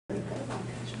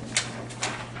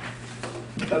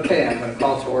Okay, I'm going to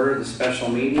call to order the special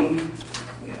meeting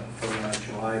for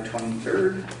July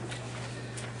 23rd.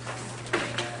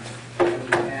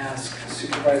 And I ask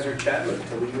Supervisor Chadwick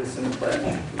to lead us in the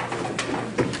pledge.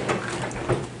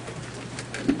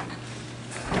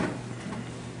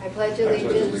 I pledge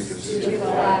allegiance to the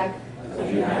flag of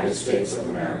the United States of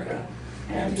America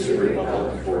and to the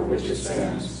republic for which it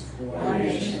stands, one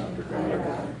nation under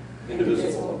God,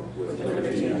 indivisible, with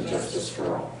liberty and justice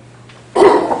for all.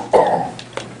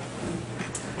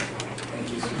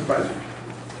 Thank you, Supervisor.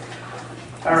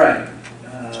 All right,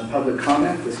 public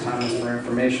comment. This time is for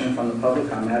information from the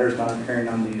public on matters not appearing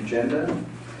on the agenda.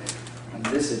 On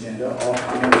this agenda, all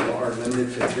comments are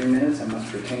limited to 3 minutes and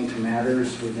must pertain to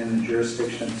matters within the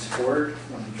jurisdiction of this board.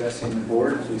 When addressing the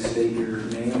board, please state your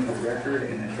name for the record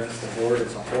and address the board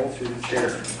as a whole through the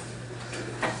chair.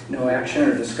 No action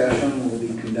or discussion will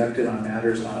be conducted on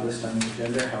matters not listed on the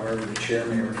agenda. However, the chair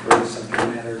may refer the subject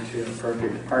matter to an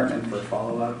appropriate department for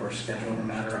follow-up or schedule the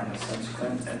matter on a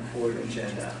subsequent and board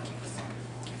agenda.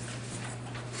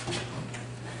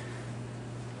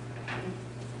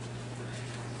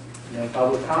 No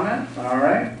public comment? All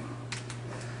right.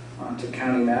 On to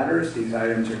county matters. These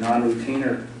items are non-routine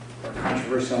or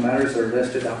controversial matters that are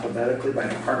listed alphabetically by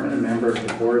department. A member of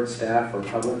the board, staff, or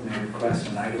public may request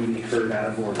an item be heard out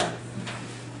of order.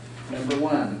 Number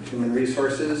 1, Human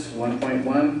Resources.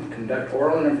 1.1, conduct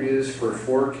oral interviews for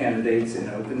 4 candidates in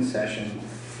open session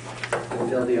to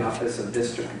fill the office of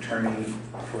District Attorney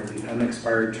for the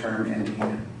unexpired term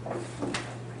ending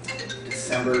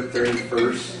December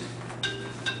 31st,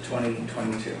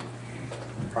 2022.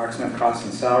 Approximate cost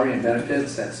and salary and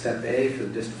benefits at step A for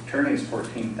the district attorney is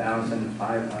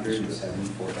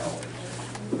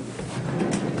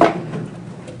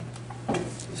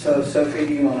 $14,574. So, Sophie,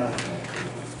 do you want to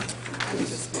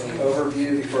just an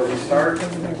overview before we start?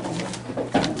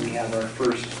 We have our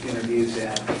first interviews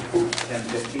at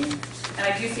 10:15. And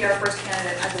I do see our first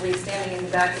candidate, I believe, standing in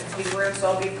the back of the room,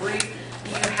 so I'll be brief.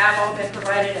 You have all been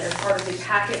provided as part of the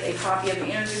packet a copy of the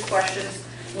interview questions.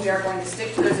 We are going to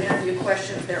stick to those interview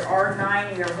questions. There are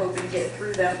 9. We are hoping to get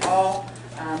through them all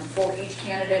for each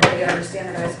candidate. They are the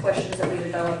standardized questions that we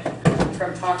developed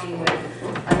from talking with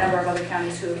a number of other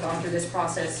counties who have gone through this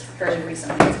process fairly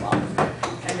recently as well.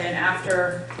 And then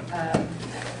after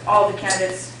all the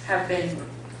candidates have been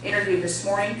interviewed this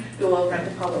morning, we will open up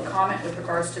to public comment with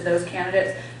regards to those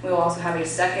candidates. We will also have a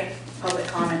second public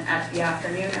comment at the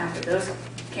afternoon after those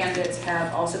candidates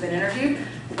have also been interviewed.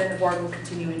 Then the board will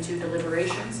continue into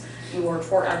deliberations. We will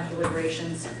report out of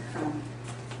deliberations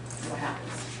what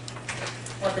happens,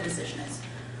 what the decision is.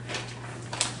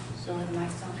 So the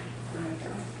mic's on.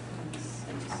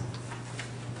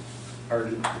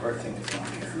 Our thing is on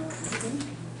here.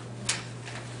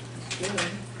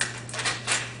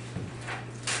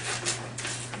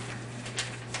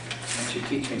 Once you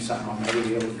teach me something, I'll never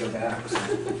be able to go back.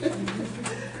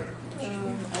 I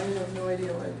have no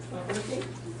idea why it's not working.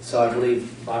 So I believe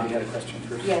Bobby had a question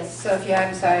first. Yes, Sophia,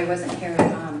 I'm sorry I wasn't here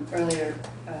earlier,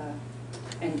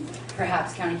 and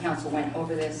perhaps County Council went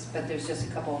over this, but there's just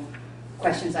a couple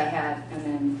questions I had, and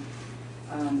then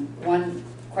one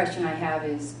question I have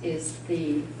is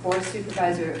the Board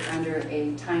Supervisor under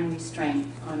a time restraint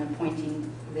on appointing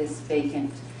this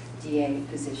vacant DA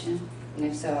position? And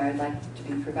if so, I'd like to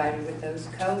be provided with those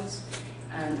codes.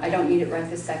 I don't need it right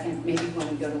this second. Maybe when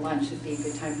we go to lunch would be a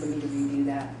good time for me to review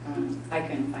that. I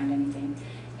couldn't find anything.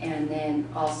 And then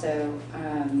also,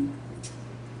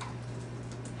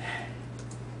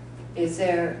 is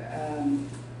there,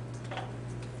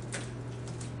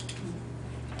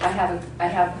 I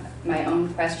have my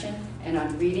own question, and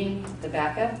on reading the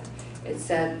backup, it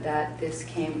said that this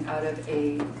came out of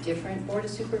a different Board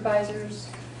of Supervisors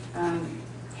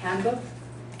handbook.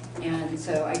 And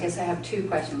so I guess I have 2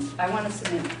 questions. I want to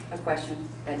submit a question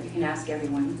that you can ask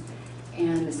everyone.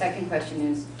 And the second question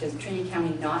is, does Trinity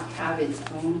County not have its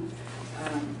own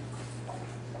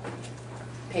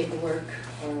paperwork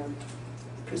or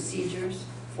procedures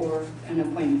for an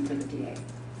appointment for the DA?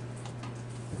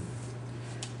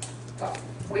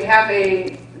 We have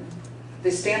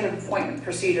the standard appointment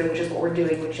procedure, which is what we're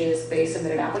doing, which is they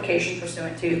submit an application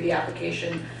pursuant to the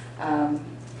application.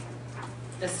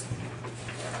 This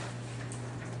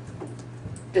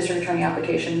district attorney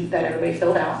application that everybody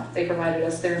filled out. They provided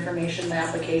us their information, the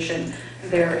application,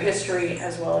 their history,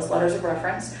 as well as letters of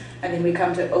reference. And then we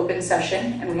come to open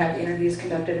session, and we have the interviews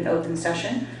conducted in open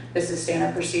session. This is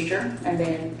standard procedure. And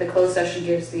then the closed session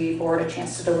gives the board a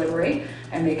chance to deliberate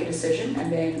and make a decision.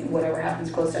 And then whatever happens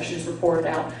in closed session is reported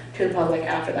out to the public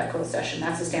after that closed session.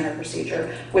 That's the standard procedure.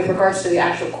 With regards to the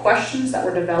actual questions that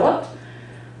were developed,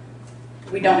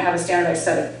 We don't have a standardized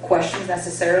set of questions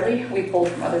necessarily. We pulled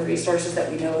from other resources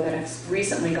that we know that have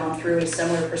recently gone through a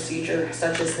similar procedure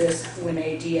such as this when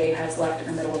a DA has left in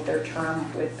the middle of their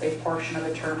term with a portion of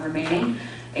a term remaining.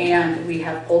 And we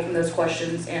have pulled from those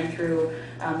questions, and through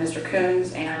Mr.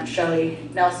 Coons and Shelley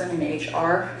Nelson in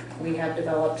HR, we have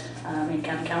developed, in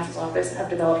County Counsel's office, have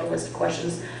developed a list of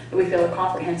questions that we feel are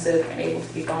comprehensive and able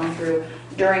to be gone through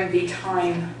during the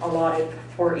time allotted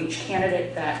for each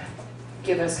candidate that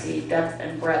give us the depth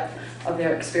and breadth of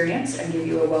their experience and give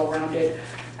you a well-rounded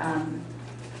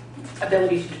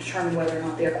ability to determine whether or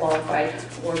not they are qualified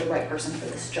or the right person for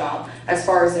this job. As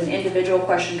far as an individual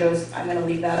question goes, I'm going to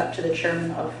leave that up to the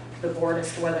chairman of the board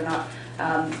as to whether or not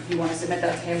you want to submit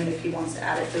that to him, and if he wants to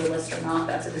add it to the list or not.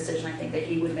 That's a decision I think that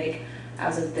he would make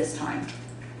as of this time.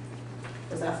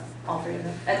 Was that all three of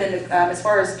them? And then as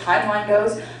far as timeline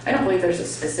goes, I don't believe there's a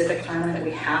specific timeline that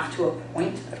we have to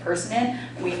appoint a person in.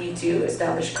 We need to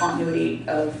establish continuity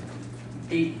of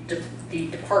the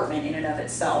department in and of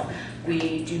itself.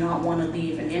 We do not want to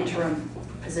leave an interim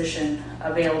position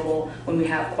available when we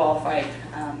have qualified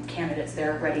candidates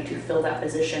there ready to fill that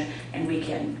position, and we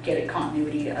can get a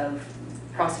continuity of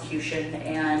prosecution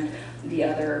and the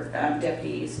other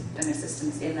deputies and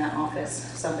assistants in that office,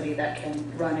 somebody that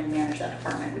can run and manage that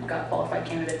department. We've got qualified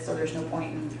candidates, so there's no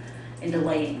point in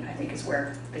delaying, I think is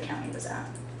where the county was at.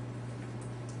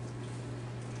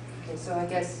 Okay, so I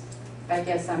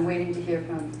guess I'm waiting to hear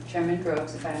from Chairman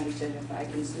Groves, if I understood, if I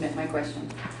can submit my question.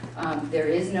 There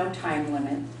is no time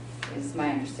limit, is my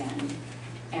understanding,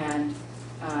 and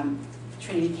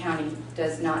Trinity County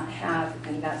does not have,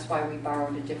 and that's why we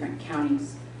borrowed a different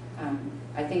county's.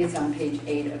 I think it's on page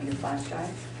 8 of your flash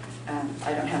drive.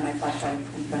 I don't have my flash drive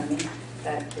in front of me.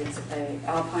 That it's a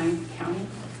Alpine County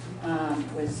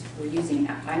we're using.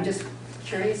 I'm just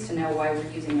curious to know why we're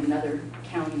using another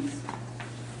county's.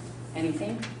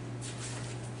 Anything?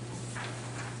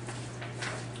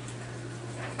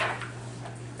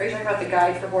 Are you talking about the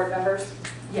guide for board members?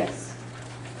 Yes.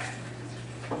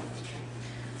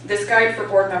 This guide for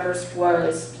board members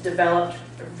was developed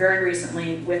very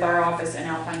recently with our office in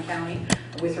Alpine County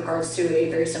with regards to a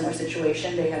very similar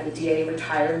situation. They had the DA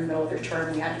retire in the middle of their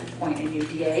term. We had to appoint a new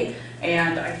DA.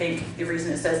 And I think the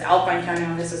reason it says Alpine County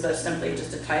on this is that's simply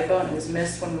just a typo, and it was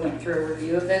missed when we went through a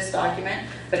review of this document.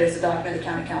 But it's a document the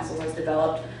County Council has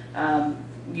developed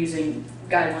using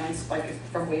guidelines like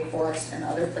from Wake Forest and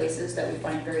other places that we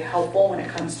find very helpful when it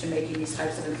comes to making these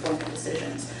types of employment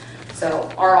decisions. So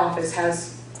our office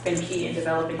has been key in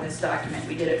developing this document.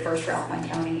 We did it first for Alpine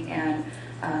County, and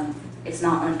it's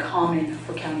not uncommon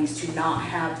for counties to not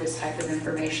have this type of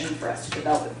information for us to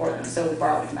develop it for them. So we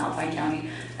borrowed it from Alpine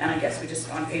County, and I guess we just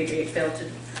on page 8 failed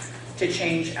to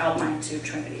change Alpine to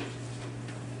Trinity.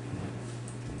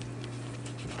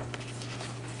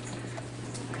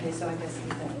 Okay, so I guess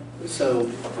So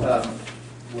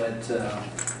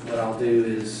what I'll do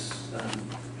is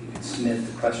you can submit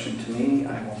the question to me.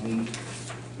 I will meet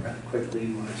rather quickly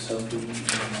with Sophie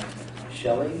and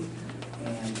Shelley,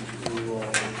 and we will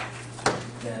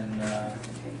then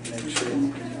make sure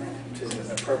it is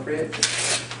appropriate.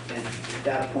 And at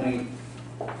that point,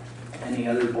 any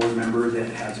other board member that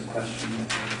has a question that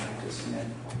they would like to submit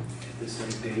at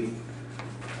this late date,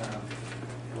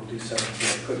 we'll do so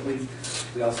very quickly.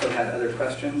 We also had other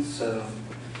questions, so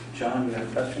John, you have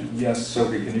a question? Yes,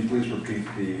 Sophie, can you please repeat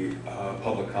the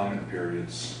public comment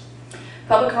periods?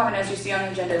 Public comment, as you see on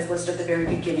the agenda, is listed at the very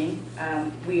beginning.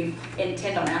 We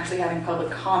intend on actually having public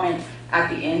comment at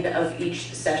the end of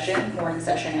each session, morning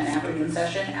session and afternoon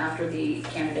session, after the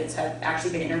candidates have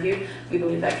actually been interviewed. We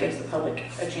believe that gives the public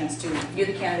a chance to view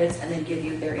the candidates and then give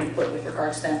you their input with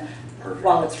regards to them. Perfect.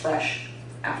 While it's fresh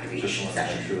after each Just want to make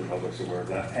session. sure the public's aware of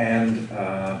that. And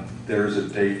there's a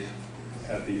date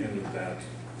at the end of that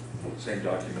same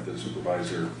document that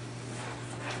Supervisor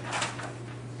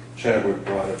Chadwick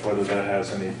brought up, whether that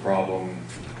has any problem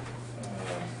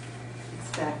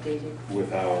it's backdated,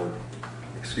 with our,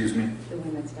 excuse me? the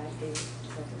one that's backdated.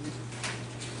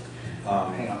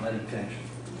 Hang on, let me finish.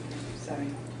 Sorry.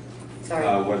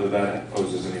 Whether that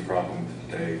poses any problem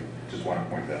today, just want to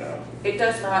point that out. It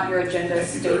does not. Your agenda Thank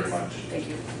states. you very much. Thank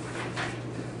you.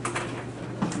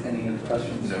 Any other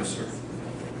questions? No, sir.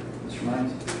 Mr.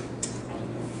 Mines?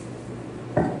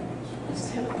 I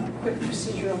just have a quick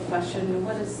procedural question.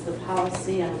 What is the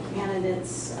policy on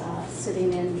candidates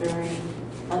sitting in during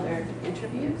other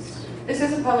interviews? This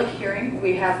is a public hearing.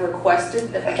 We have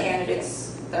requested that the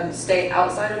candidates stay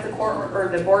outside of the court or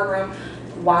the boardroom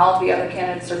while the other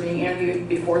candidates are being interviewed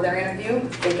before their interview.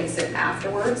 They can sit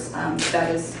afterwards. That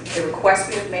is a request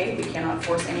we have made. We cannot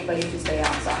force anybody to stay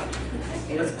outside.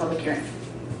 It is a public hearing.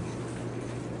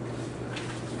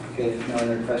 Okay, if no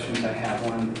other questions, I have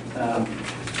one.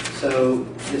 So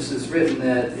this is written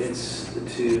that it's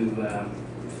to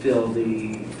fill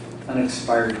the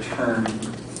unexpired term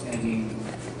ending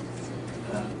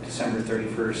December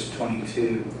 31st,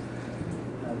 22.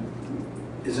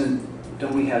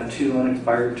 Don't we have 2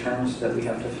 unexpired terms that we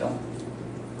have to fill?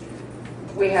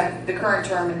 We have the current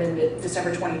term, and then the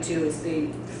December 22 is the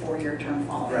 4-year term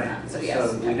following that. So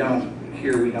yes. So we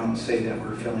don't say that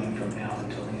we're filling from now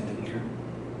until the end of the year.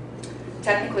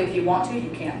 Technically, if you want to,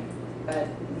 you can, but I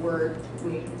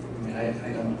mean, I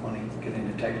don't want to get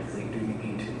into technically, do we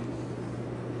need to?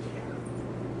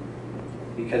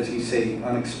 Because you say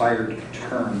unexpired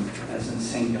term as in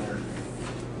singular.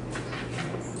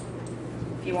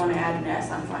 if you want to add an S,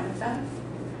 I'm fine with that.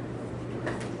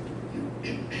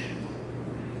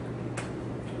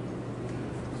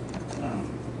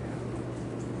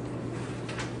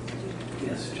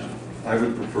 Yes, John. I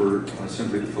would prefer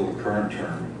simply to fill the current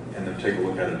term and then take a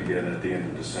look at it again at the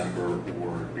end of December or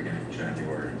beginning of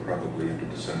January, probably into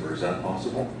December. Is that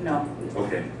possible? No.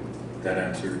 Okay. Did that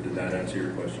answer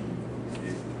your question?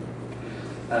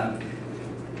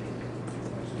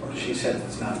 She said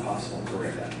it's not possible to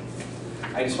write that.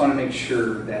 I just want to make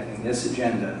sure that in this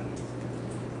agenda,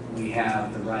 we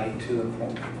have the right to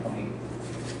appoint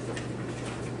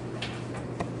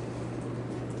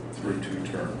Through 2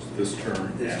 terms, this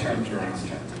term this and term the to next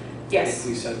term. Yes.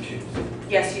 If we so choose.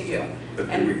 Yes, you do. But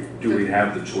And do we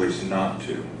have the choice not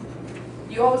to?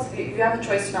 You have a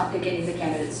choice to not pick any of the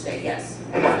candidates today, yes.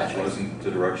 That wasn't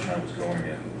the direction I was going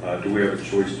in. Do we have a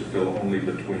choice to fill only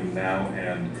between now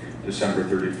and December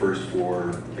 31st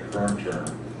for the current term?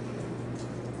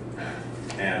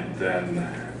 And then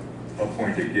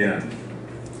appoint again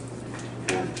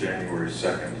for January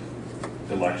 2nd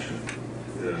election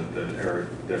that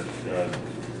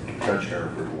Judge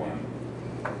Hereford won.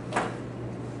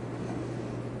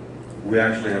 We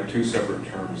actually have 2 separate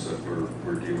terms that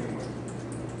we're dealing with.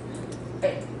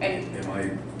 And Am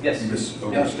I Yes.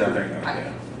 overstepping?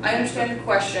 I understand your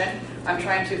question. I'm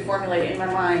trying to formulate in my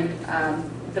mind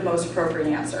the most appropriate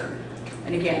answer.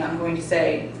 And again, I'm going to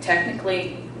say,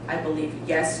 technically, I believe,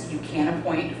 yes, you can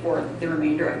appoint for the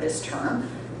remainder of this term,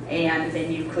 and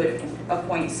then you could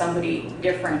appoint somebody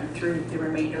different through the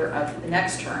remainder of the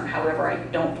next term. However, I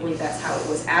don't believe that's how it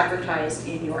was advertised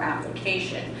in your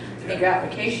application. I think your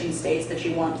application states that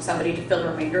you want somebody to fill the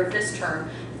remainder of this term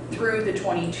through the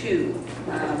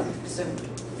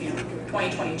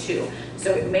 2022.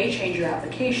 So it may change your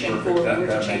application if you Perfect. were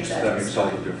to That change that. makes all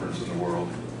the difference in the world.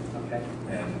 Okay.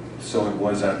 And so it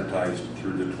was advertised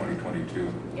through the 2022.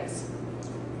 Yes.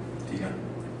 Tina?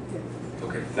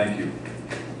 Okay, thank you.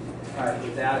 All right,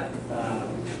 with that,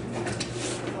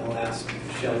 I'll ask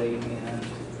Shelley and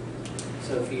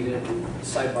Sophie to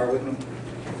sidebar with me.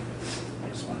 I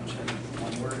just want to check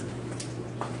one word.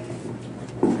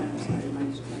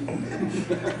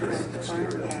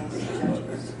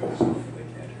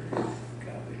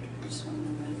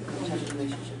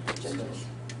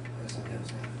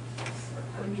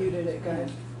 Muted it,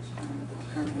 guys.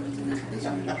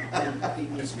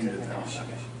 Just muted it. Sorry,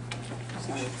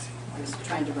 I was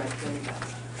trying to write very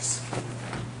fast.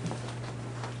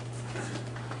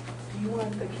 Do you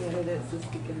want the candidates to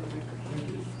speak in the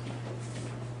microphone?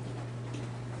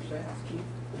 Should I ask you?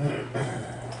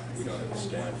 We don't have a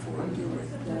stand for it, do we?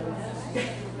 No.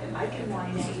 I can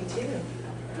whine at you too.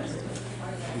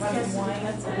 Want to whine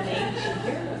at somebody?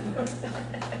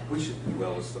 We should,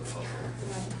 well, it's the public.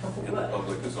 And the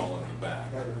public is all in the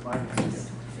back.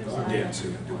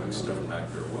 Dancing and doing stuff back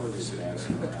there while we're sitting.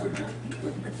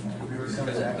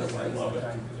 I love it.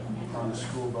 On the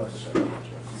school bus, and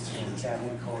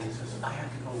Captain called, he says, I have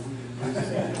to go.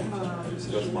 It's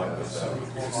just like this,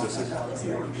 this is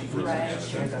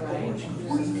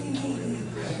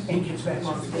And gets back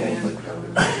on the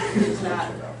There's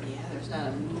not, there's not a.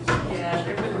 Yeah,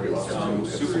 they're really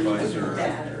Supervisor,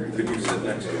 could you sit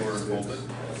next to her and hold it?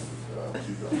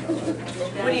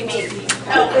 What do you mean?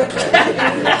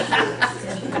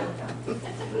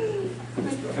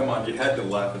 Come on, you had to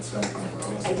laugh at something.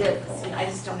 I did. I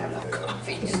just don't have enough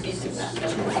coffee to do that.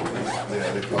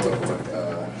 Yeah, they call it what,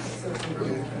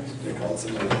 they call it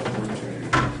something like opportunity.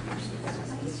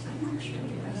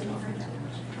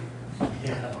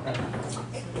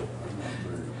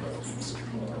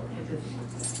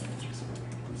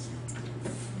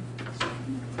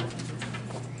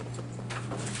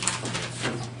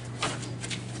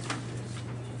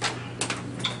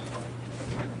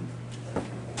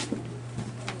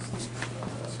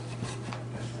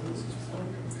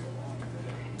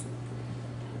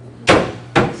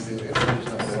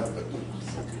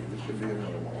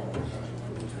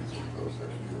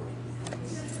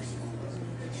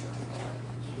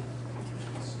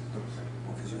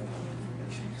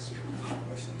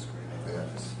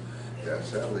 Yeah,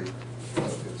 sadly, it's not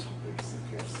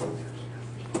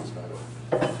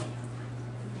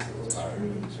I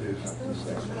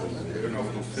don't know if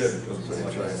it'll fit. It doesn't look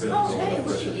like it'll fit. Oh, hey,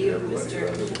 look at you, I don't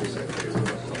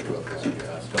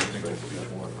think it'll fit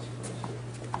one.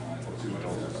 Let's see what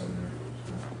else is in there.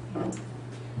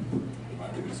 My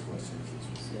biggest question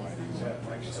is why do you have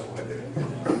like so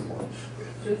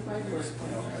This is my first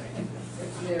one.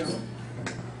 It's new.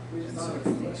 We just saw it.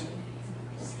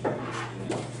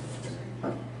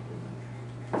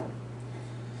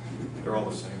 They're all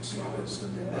the same size.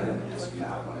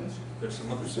 There's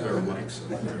some others that are mics in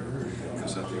there.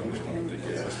 Is that the only one they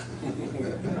get?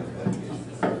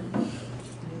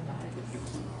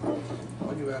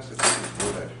 When you asked if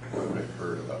what I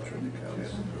heard about Trinity County,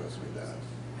 it asked me that.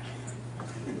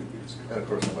 And of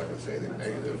course, I'm not going to say anything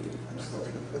negative. It's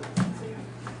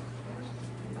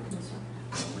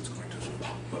going to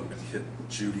pop up and hit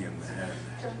Judy in the head.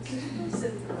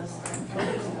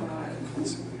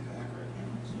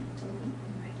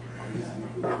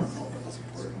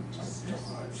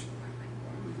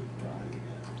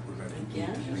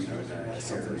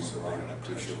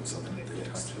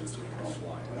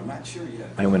 I'm not sure yet.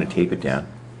 I want to tape it down.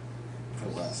 For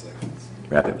the last seconds.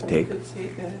 Wrap it with tape. Could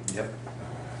tape it. Yep.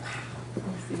 Let's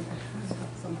see if I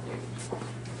have something.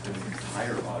 The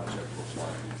entire object will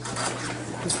fly.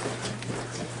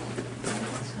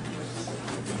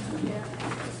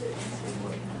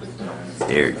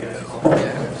 There you go. I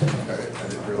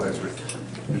didn't realize we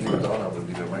were on, I would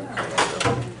be the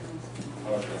microphone.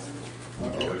 Oh,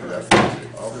 look at that.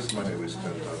 All this money we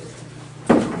spent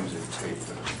on using tape.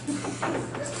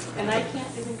 And I can't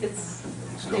think it's,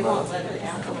 they won't let the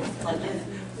Apple plug in.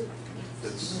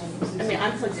 It's, I mean,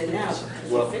 I'm plugged in now.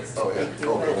 Well, She fixed oh, yeah. it,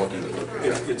 Oh, but it won't do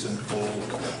that. It's an old,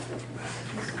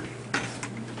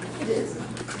 It is.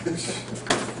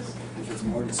 If it's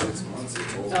more than 6 months,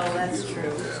 it's old. Oh, that's true.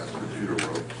 Yeah, computer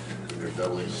world. They're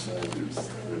doubling the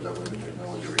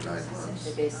technology every 9 months.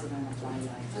 They base it on a fly line.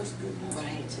 That's good news.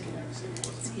 Right.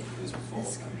 His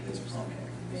fault, his problem.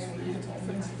 Yeah,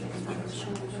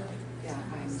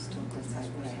 I'm still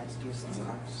deciding what I had to do some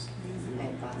cars. I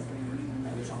had bought a brand new one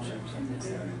that was all Yeah.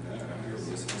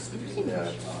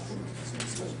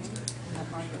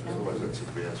 Otherwise, that's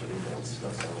if we answer emails,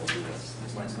 stuff, I won't do that.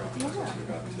 my process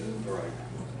forgot to, or I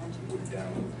would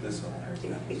download this on there. So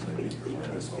I need to run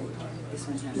this all the time. This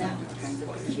one has Now, all kinds of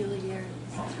peculiar.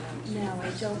 now I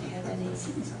don't have any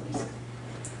software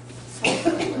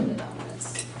loaded on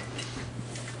this.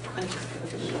 I just go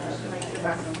to the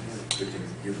microphone.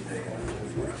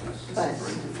 But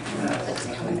that's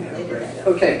coming later.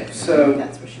 Okay, so,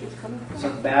 That's where she was coming from. so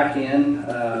back in,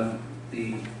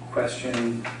 the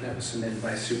question that was submitted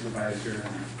by Supervisor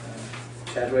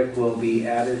Chadwick will be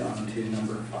added onto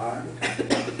number 5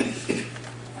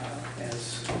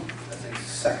 as a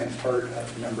second part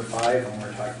of number 5 when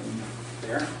we're talking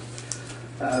there.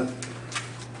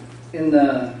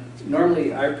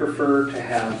 Normally I prefer to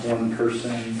have one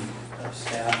person of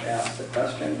staff ask the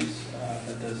questions,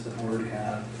 but does the board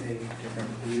have a different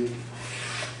view?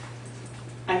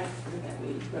 I prefer that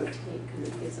we rotate because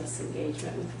it gives us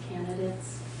engagement with the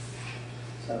candidates.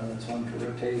 So that's one to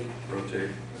rotate, Rotate.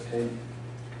 rotate,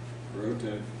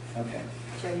 Rotate. okay.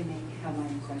 Joe, you may have my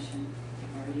question,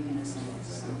 or are you going to send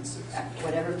it?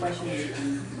 Whatever question you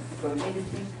can rotate it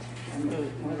to, I'm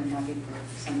more than happy for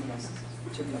some of us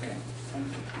to read it. Thank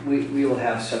you. We will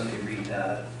have somebody read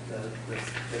the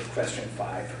question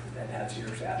 5 that has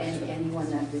yours added. And to it. anyone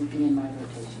that would be in my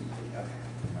rotation. Okay,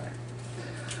 all right.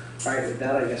 All right, with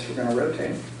that, I guess we're going to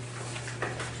rotate.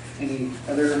 Any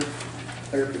other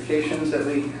clarifications that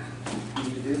we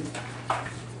need to do?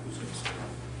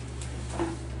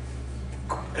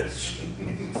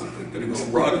 Gonna go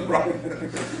run.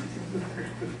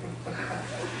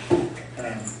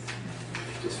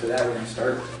 Just for that, we're going to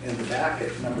start in the back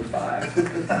at number 5.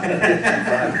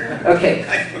 Okay,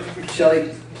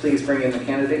 Shelley, please bring in the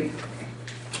candidate.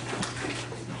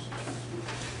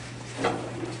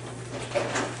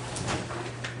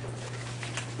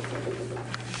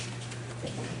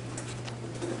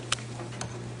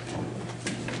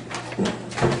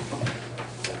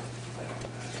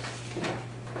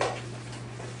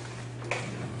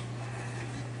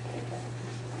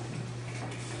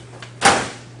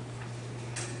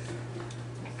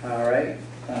 All right.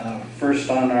 First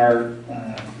on our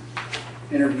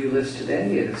interview list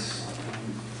today is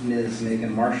Ms.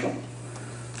 Megan Marshall.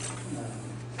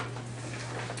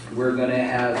 We're going to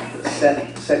have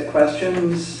set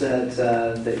questions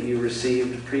that you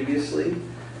received previously,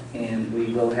 and we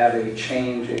will have a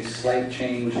slight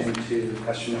change into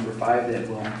question number 5 that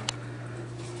will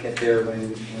get there, when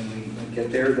we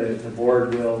get there, the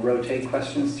board will rotate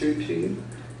questions through to you,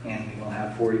 and we will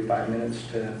have 45 minutes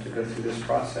to go through this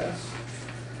process.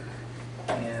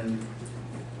 And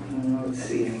let's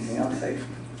see, anything else?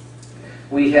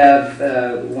 We have,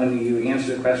 when you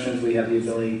answer the questions, we have the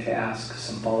ability to ask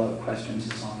some follow-up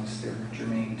questions as long as they're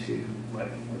germane to what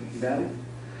you value.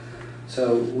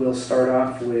 So we'll start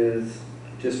off with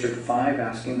District 5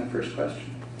 asking the first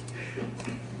question.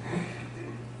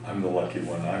 I'm the lucky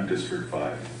one. I'm District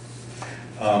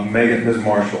 5. Ms.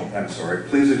 Marshall, I'm sorry.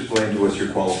 Please explain to us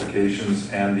your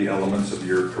qualifications and the elements of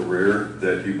your career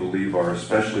that you believe are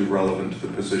especially relevant to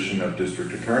the position of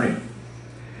District Attorney.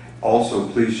 Also,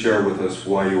 please share with us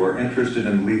why you are interested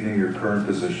in leaving your current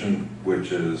position,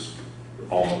 which is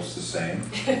almost the same,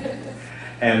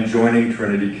 and joining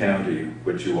Trinity County,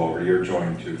 which you already are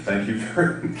joined to. Thank you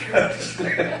very much.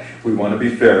 We want to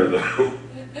be fair, though.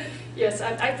 Yes,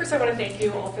 first I want to thank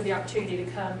you all for the opportunity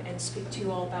to come and speak to you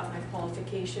all about my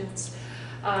qualifications.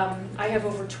 I have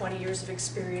over 20 years of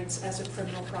experience as a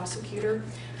criminal prosecutor.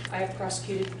 I have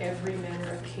prosecuted every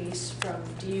manner of case from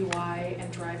DUI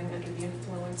and driving under the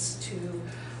influence to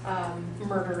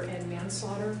murder and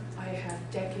manslaughter. I have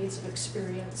decades of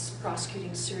experience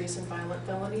prosecuting serious and violent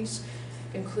felonies,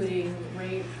 including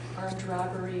rape, armed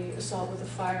robbery, assault with a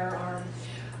firearm.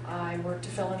 I worked a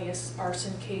felony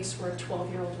arson case where a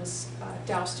 12-year-old was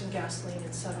doused in gasoline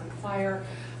and set on fire.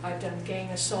 I've done gang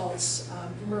assaults,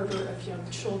 murder of young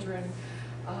children,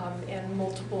 and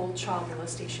multiple child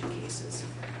molestation cases.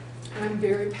 I'm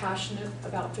very passionate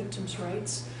about victims'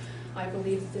 rights. I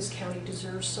believe that this county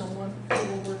deserves someone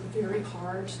who will work very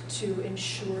hard to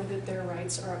ensure that their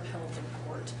rights are upheld in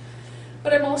court.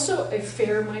 But I'm also a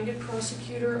fair-minded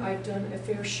prosecutor. I've done a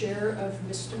fair share of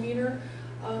misdemeanor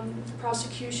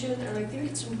prosecution, and I think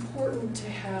it's important to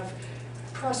have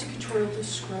prosecutorial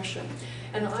discretion.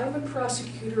 And I'm a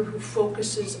prosecutor who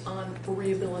focuses on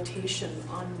rehabilitation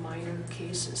on minor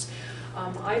cases.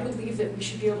 I believe that we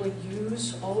should be able to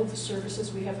use all of the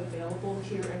services we have available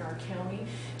here in our county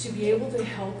to be able to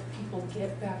help people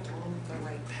get back on the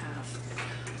right path.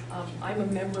 I'm a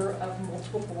member of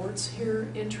multiple boards here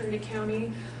in Trinity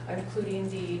County, including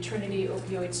the Trinity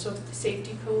Opioid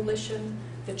Safety Coalition,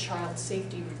 the Child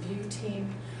Safety Review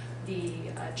Team, the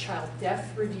Child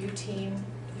Death Review Team,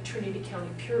 the Trinity County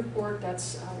Peer Court.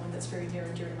 That's one that's very near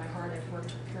and dear to my heart. I've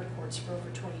worked with peer courts for over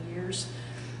 20 years.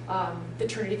 The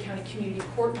Trinity County Community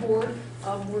Court Board,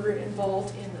 we're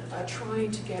involved in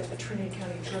trying to get a Trinity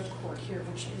County drug court here,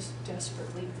 which is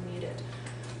desperately needed.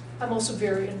 I'm also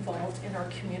very involved in our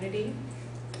community.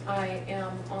 I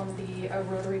am on the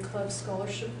Rotary Club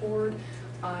Scholarship Board.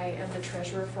 I am the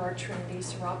treasurer for our Trinity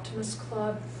Seroptimus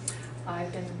Club.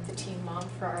 I've been the team mom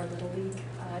for our Little League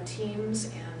teams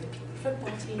and the Pee Wee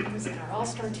football teams and our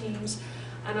All-Star teams,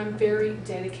 and I'm very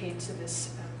dedicated to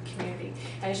this community.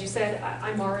 As you said,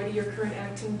 I'm already your current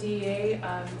acting DA.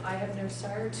 I have no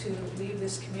desire to leave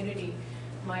this community.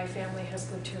 My family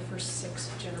has lived here for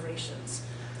 6 generations,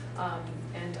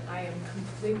 and I am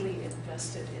completely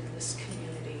invested in this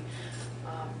community.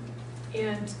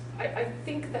 And I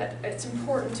think that it's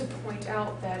important to point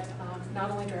out that not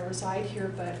only do I reside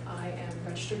here, but I am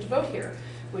registered to vote here,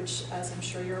 which, as I'm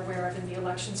sure you're aware of in the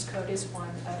Elections Code, is one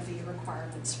of the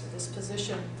requirements for this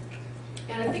position.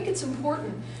 And I think it's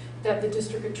important that the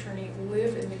district attorney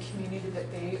live in the community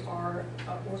that they are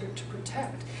ordered to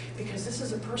protect, because this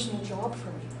is a personal job for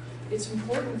me. It's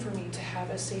important for me to have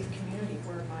a safe community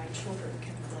where my children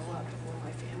can grow up, where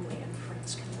my family and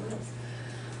friends can live.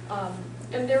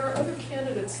 And there are other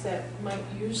candidates that might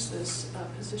use this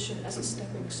position as a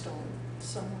stepping stone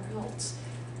somewhere else.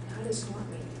 That is not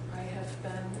me. I have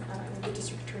been in the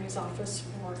district attorney's office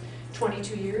for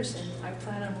 22 years, and I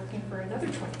plan on working for another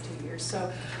 22 years.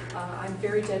 So I'm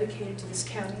very dedicated to this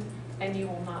county, and you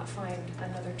will not find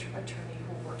another attorney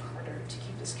who will work harder to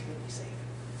keep this community safe.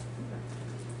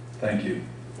 Thank you.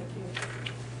 Thank you.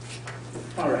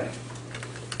 All right.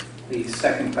 The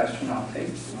second question I'll take,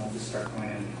 and I'll just start going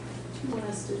in. Do you want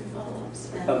us to do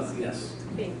follow-ups? Oh, yes.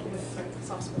 Thank you. It's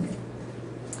awesome.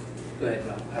 Go ahead,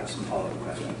 I'll have some follow-up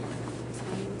questions.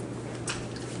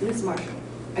 Ms. Marshall,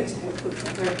 I just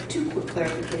have two quick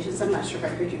clarifications. I'm not sure if I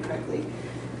heard you correctly.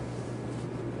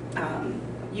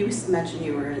 You mentioned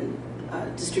you were in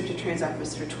district attorney's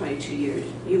office for 22 years.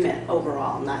 You meant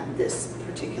overall, not this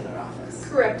particular office.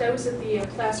 Correct. I was at the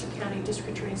Placer County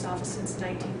District Attorney's Office since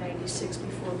 1996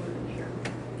 before moving here.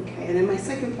 Okay, and then my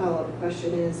second follow-up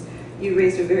question is, you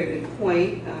raised a very good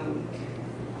point.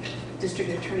 District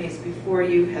attorneys before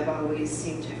you have always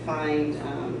seemed to find,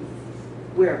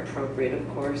 where appropriate, of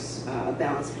course, a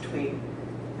balance between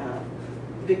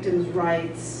victims'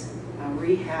 rights,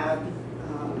 rehab,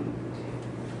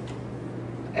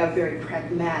 a very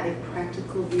pragmatic,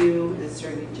 practical view in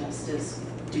serving justice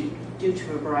due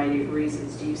to a variety of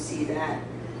reasons. Do you see that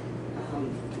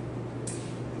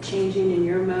changing in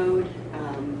your mode?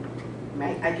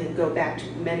 I can go back to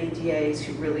many DAs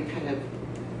who really kind of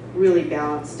really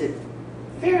balanced it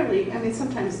fairly. I mean,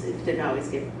 sometimes it didn't always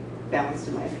get balanced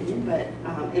in my opinion, but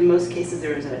in most cases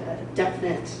there was a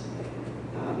definite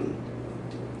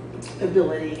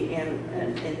ability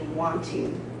and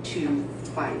wanting to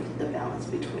find the balance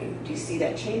between. Do you see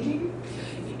that changing?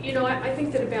 You know, I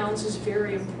think that a balance is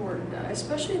very important,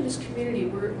 especially in this community.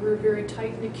 We're a very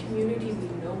tight-knit community. We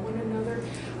know one another.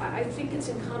 I think it's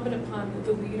incumbent upon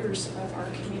the leaders of our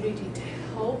community to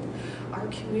help our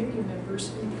community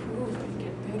members improve and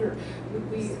get better.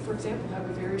 We, for example, have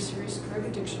a very serious drug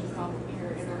addiction problem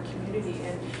here in our community,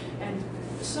 and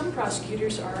some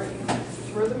prosecutors are,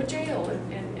 throw them in jail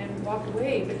and walk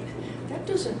away, but that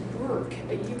doesn't work.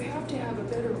 You have to have a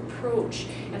better approach,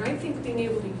 and I think being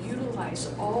able to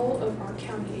utilize all of our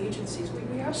county agencies,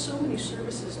 we have so many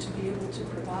services to be able to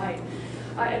provide.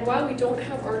 And while we don't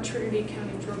have our Trinity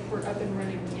County Drug Court up and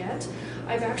running yet,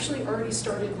 I've actually already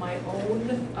started my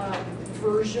own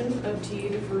version of DA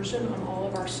diversion on all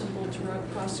of our simple drug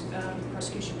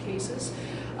prosecution cases,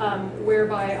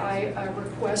 whereby I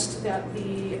request that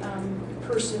the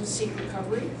person seek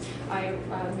recovery. I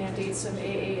mandate some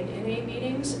AA and NA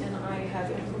meetings, and I have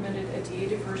implemented a DA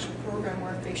diversion program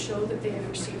where if they show that they have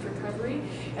received recovery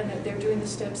and that they're doing the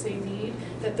steps they need,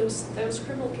 that those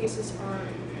criminal cases are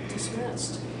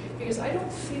dismissed. Because I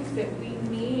don't think that we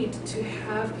need to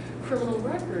have criminal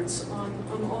records on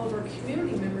all of our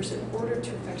community members in order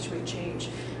to effectuate change.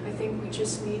 I think we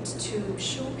just need to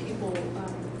show people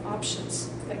options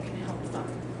that can help them.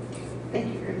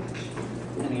 Thank you very much.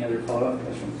 Any other follow-up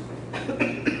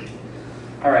questions?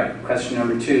 All right, question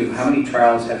number 2. How many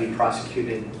trials have you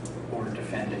prosecuted or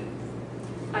defended?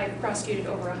 I've prosecuted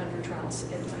over 100 trials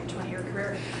in my 20-year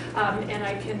career, and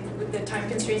I can, with the time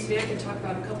constraints today, I can talk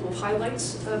about a couple of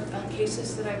highlights of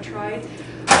cases that I've tried.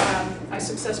 I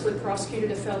successfully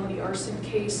prosecuted a felony arson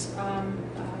case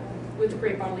with a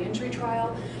great bodily injury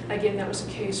trial. Again, that was a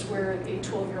case where a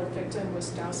 12-year-old victim was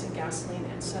doused in gasoline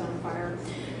and set on fire.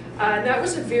 That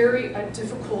was a very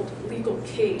difficult legal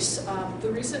case. The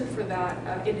reason for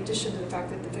that, in addition to the fact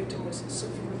that the victim was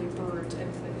severely burned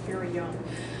and very young,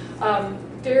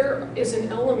 there is an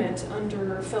element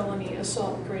under felony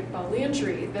assault with great bodily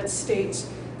injury that states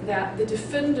that the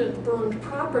defendant burned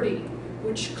property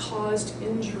which caused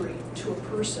injury to a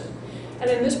person. And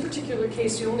in this particular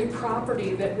case, the only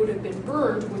property that would have been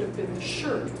burned would have been the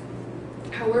shirt.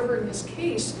 However, in this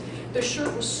case, the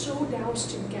shirt was so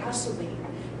doused in gasoline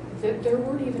that there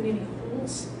weren't even any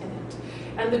holes in it.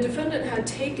 And the defendant had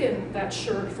taken that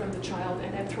shirt from the child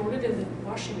and had thrown it in the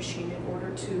washing machine in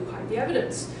order to hide the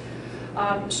evidence.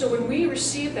 So when we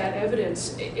received that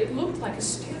evidence, it looked like a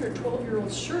standard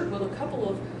 12-year-old shirt with a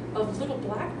couple of little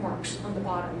black marks on the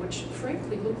bottom, which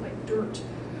frankly looked like dirt.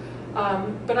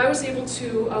 But I was able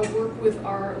to work with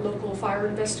our local fire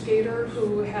investigator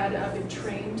who had been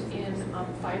trained in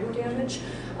fire damage.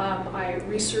 I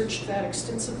researched that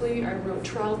extensively. I wrote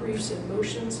trial briefs and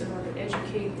motions in order to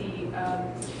educate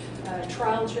the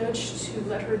trial judge to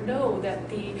let her know that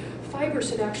the fibers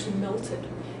had actually melted.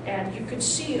 And you could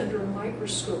see under a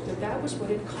microscope that that was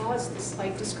what had caused the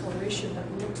slight discoloration that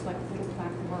looked like little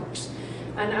black marks.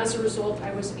 And as a result, I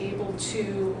was able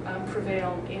to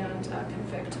prevail and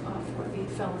convict for the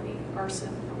felony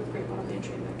arson with great bodily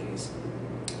injury in that case.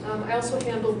 I also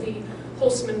handled the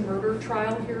Holzman murder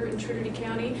trial here in Trinity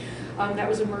County. That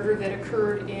was a murder that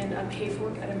occurred in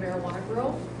Hayfork at a marijuana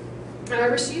grow. And I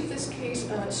received this case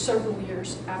several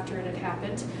years after it had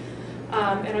happened.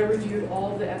 And I reviewed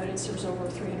all of the evidence. There was over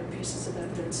 300 pieces of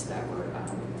evidence that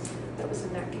was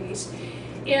in that case.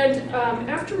 And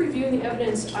after reviewing the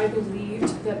evidence, I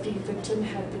believed that the victim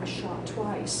had been shot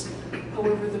twice.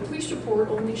 However, the police report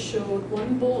only showed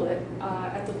one bullet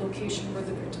at the location where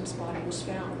the victim's body was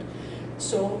found.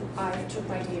 So I took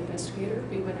my DA investigator,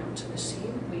 we went out to the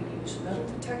scene, we used metal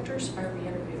detectors, I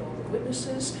re-interviewed all the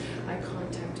witnesses, I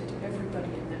contacted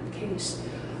everybody in that case.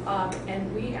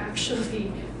 And we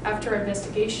actually, after our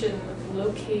investigation,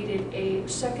 located a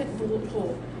second bullet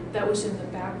hole that was in the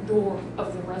back door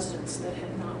of the residence that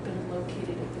had not been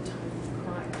located at the time of the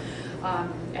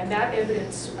crime. And that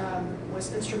evidence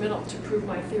was instrumental to prove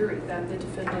my theory that the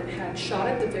defendant had shot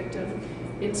at the victim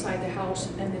inside the house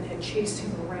and then had chased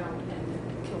him around and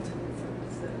then killed him in front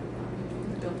of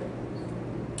the building.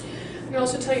 I can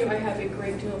also tell you I have a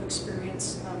great deal of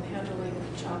experience handling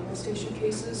child molestation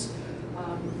cases.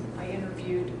 I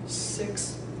interviewed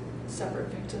six separate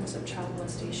victims of child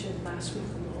molestation last week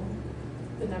alone.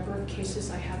 The number of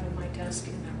cases I have on my desk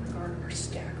in that regard are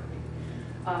staggering.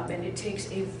 And it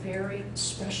takes a very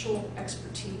special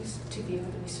expertise to be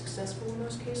able to be successful in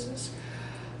those cases.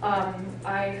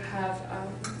 I have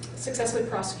successfully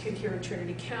prosecuted here in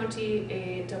Trinity County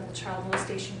a double child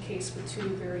molestation case with 2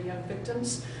 very young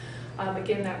victims.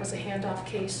 Again, that was a handoff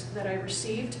case that I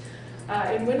received.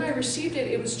 And when I received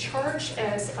it, it was charged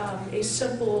as a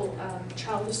simple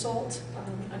child assault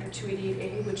under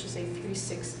 288A, which is a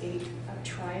 368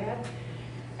 triad.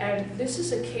 And this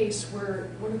is a case where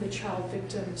one of the child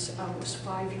victims was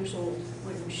 5 years old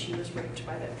when she was raped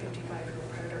by that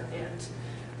 55-year-old predator. And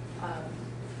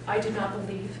I did not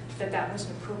believe that that was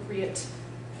an appropriate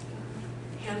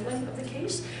handling of the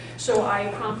case. So I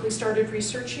promptly started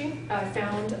researching. I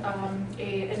found an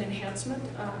enhancement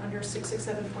under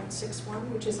 667.61,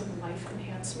 which is a life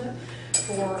enhancement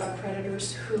for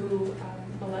predators who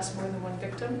molest more than one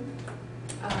victim.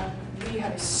 We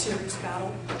had a serious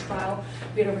battle, trial.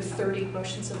 We had over 30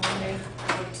 motions in limine,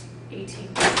 about 18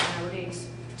 hour days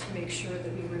to make sure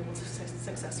that we were able to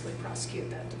successfully prosecute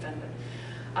that defendant.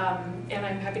 And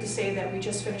I'm happy to say that we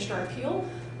just finished our appeal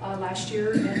last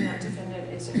year, and that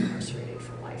defendant is incarcerated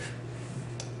for life.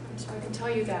 So I can tell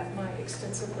you that my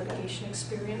extensive litigation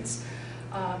experience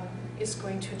is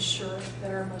going to ensure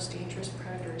that our most dangerous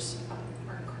predators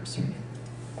are incarcerated.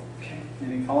 Okay,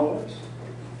 any follow-ups?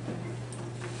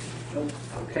 Nope.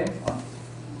 Okay,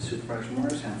 Supervisor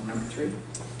Morris, handle number 3.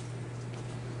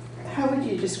 How would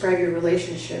you describe your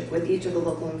relationship with each of the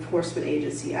local enforcement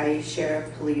agencies, i.e.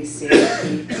 sheriff, police,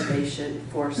 safety, probation,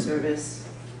 forest service?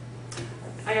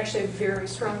 I actually have very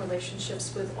strong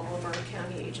relationships with all of our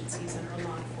county agencies and our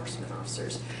law enforcement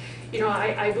officers. You know,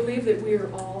 I believe that we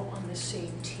are all on the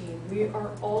same team. We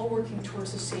are all working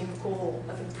towards the same goal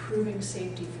of improving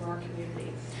safety for our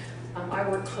community. I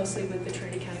work closely with the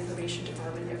Trinity County Probation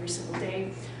Department every single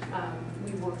day.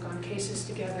 We work on cases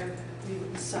together. We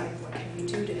decide what can we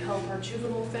do to help our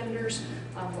juvenile offenders,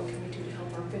 what can we do to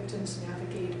help our victims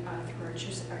navigate through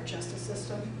our justice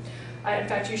system. In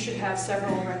fact, you should have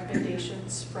several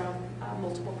recommendations from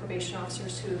multiple probation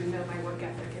officers who know my work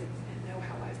ethic and know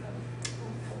how I've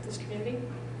helped this community.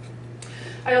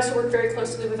 I also work very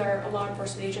closely with our law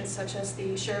enforcement agents such as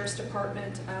the Sheriff's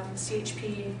Department,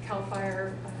 CHP, CAL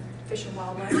FIRE, Fish and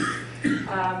Wildlife.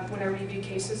 When I review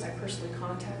cases, I personally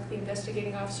contact the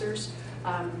investigating officers.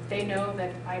 They know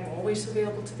that I'm always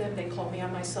available to them. They call me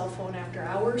on my cell phone after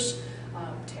hours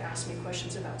to ask me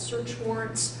questions about search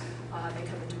warrants. They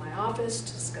come into my office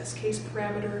to discuss case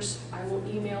parameters. I will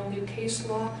email new case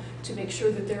law to make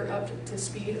sure that they're up to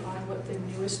speed on what the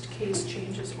newest case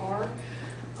changes are.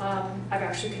 I've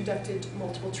actually conducted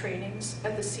multiple trainings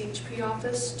at the CHP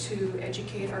office to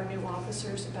educate our new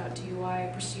officers about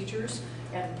DUI procedures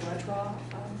and blood draw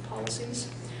policies.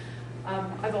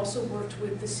 I've also worked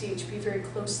with the CHP very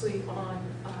closely on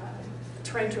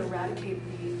trying to eradicate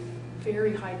the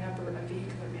very high number of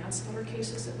vehicular manslaughter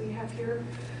cases that we have here.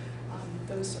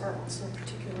 Those are also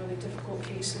particularly difficult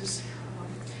cases,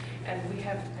 and we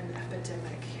have an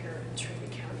epidemic here in Trinity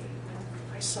County.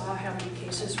 I saw how many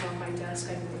cases were on my desk.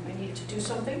 I needed to do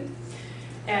something,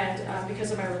 and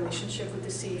because of my relationship with the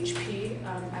CHP,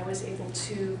 I was able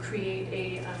to create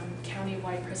a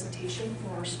county-wide presentation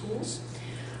for our schools.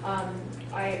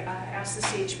 I asked the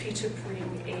CHP to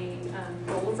bring a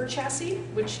rollover chassis,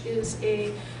 which is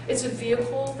it's a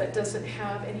vehicle that doesn't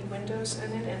have any windows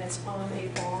in it, and it's on a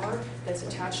bar that's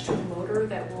attached to a motor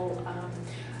that will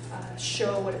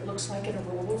show what it looks like in a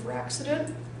rollover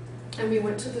accident. And we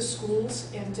went to the schools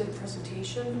and did a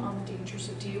presentation on the dangers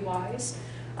of DUIs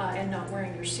and not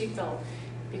wearing your seatbelt,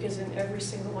 because in every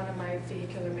single one of my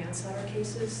vehicular manslaughter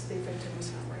cases, the victim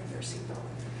was not wearing their seatbelt.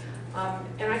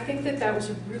 And I think that that was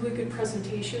a really good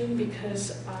presentation,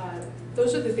 because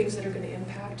those are the things that are going to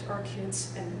impact our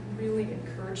kids and really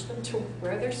encourage them to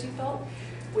wear their seatbelt.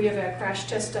 We have a crash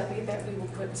test dummy that we will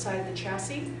put inside the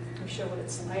chassis. We show what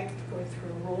it's like going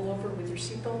through a rollover with your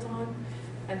seatbelt on,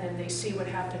 and then they see what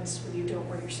happens when you don't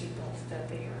wear your seatbelt, that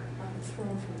they are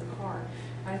thrown from the car.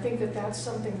 And I think that that's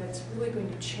something that's really going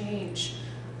to change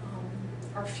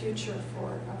our future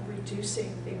for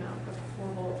reducing the amount of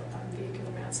horrible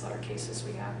vehicular manslaughter cases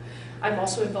we have. I'm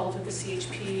also involved with the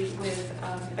CHP with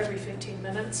every 15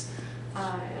 minutes,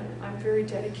 and I'm very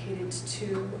dedicated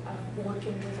to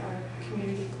working with our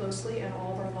community closely and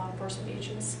all of our law enforcement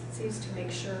agencies to make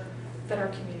sure that our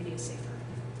community is safer.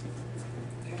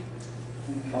 Okay.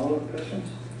 Any follow-up questions?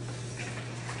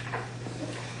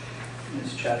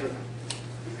 Ms. Chadwick,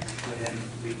 go ahead and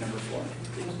read number 4.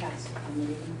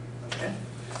 Okay.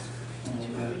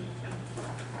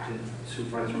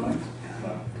 Supervisor Mike?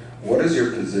 What is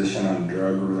your position on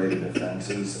drug-related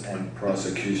offenses and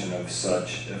prosecution of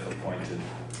such if appointed?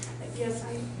 Yes,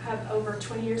 I have over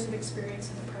 20 years of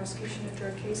experience in the prosecution of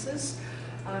drug cases.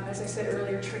 As I said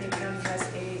earlier, Trinity County has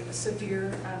a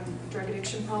severe drug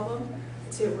addiction problem.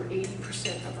 I'd say over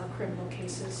 80% of our criminal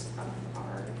cases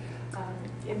are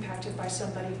impacted by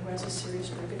somebody who has a serious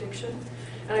drug addiction.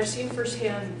 And I've seen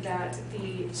firsthand that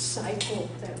the cycle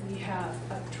that we have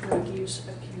of drug use,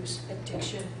 abuse,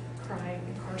 addiction, crime,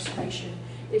 incarceration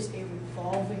is a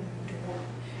revolving door.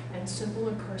 And simple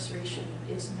incarceration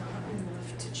is not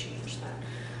enough to change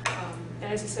that.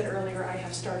 And as I said earlier, I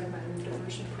have started my own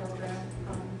diversion program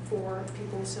for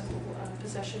people with simple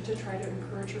possession to try to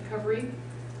encourage recovery.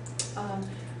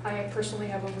 I personally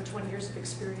have over 20 years of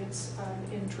experience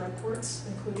in drug courts,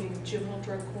 including juvenile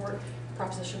drug court,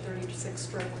 Proposition 36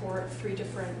 drug court, 3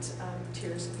 different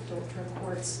tiers of adult drug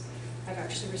courts. I've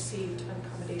actually received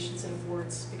commendations and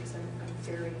awards because I'm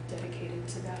very dedicated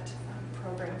to that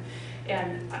program.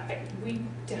 And we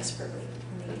desperately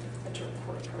need a drug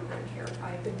court program here.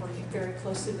 I've been working very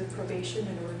closely with probation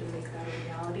in order to make that a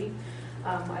reality.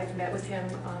 I've met with him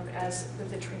as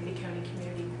with the Trinity County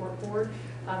Community Court Board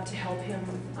to help him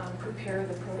prepare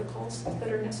the protocols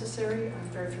that are necessary. I'm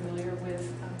very familiar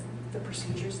with the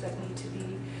procedures that need to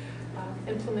be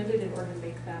implemented in order to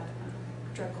make that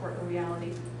drug court a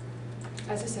reality.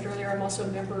 As I said earlier, I'm also a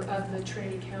member of the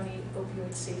Trinity County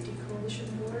Opioid Safety Coalition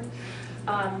Board,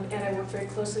 and I work very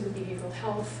closely with behavioral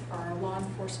health, our law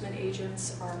enforcement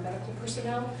agents, our medical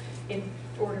personnel, in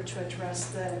order to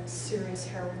address the serious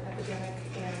heroin epidemic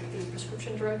and the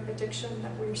prescription drug addiction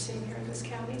that we're seeing here in this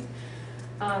county.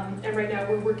 And right now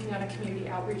we're working on a community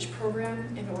outreach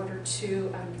program in order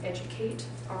to educate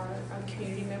our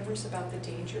community members about the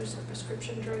dangers of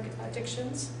prescription drug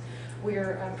addictions. We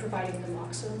are providing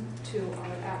naloxone to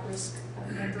our at-risk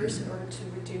members in order to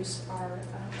reduce our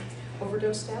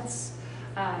overdose deaths.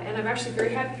 And I'm actually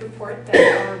very happy to report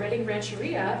that our Reading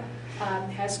Rancheria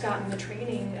has gotten the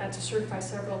training to certify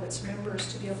several of its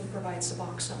members to be able to provide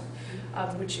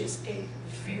Suboxone, which is a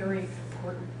very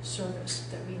important service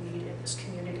that we need in this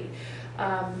community.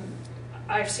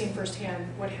 I've seen firsthand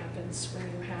what happens when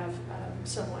you have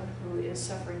someone who is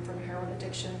suffering from heroin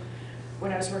addiction.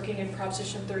 When I was working in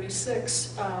Proposition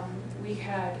 36, we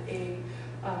had a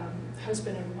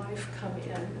husband and wife come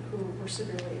in who were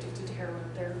severely addicted to heroin.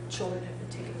 Their children had been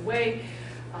taken away.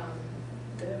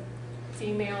 The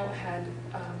female had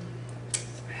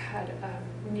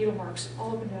needle marks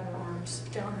all up and down her arms,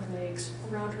 down her legs,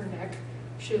 around her neck.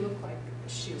 She looked like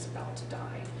she was about to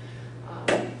die.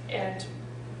 And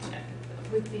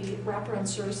with the wraparound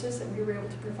services that we were able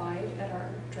to provide at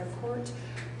our drug court,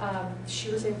 she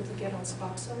was able to get on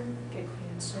Suboxone, get clean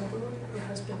and sober. Her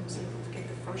husband was able to get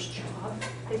the first job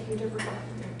that he'd ever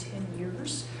gotten in 10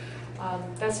 years.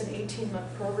 That's an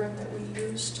 18-month program that we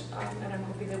used, and I'm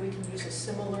hoping that we can use a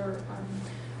similar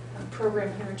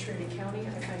program here in Trinity County.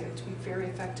 I find it to be very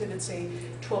effective. It's a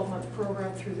 12-month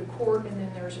program through the court, and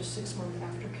then there's a 6-month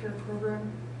aftercare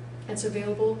program that's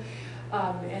available.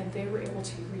 And they were able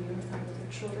to reunify with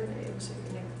their children. It was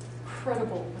an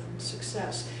incredible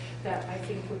success that I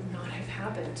think would not have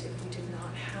happened if we did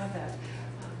not have that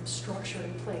structure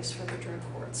in place for the drug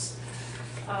courts.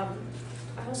 I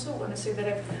also want to say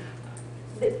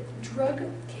that drug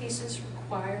cases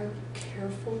require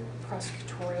careful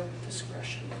prosecutorial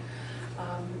discretion.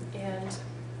 And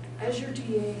as your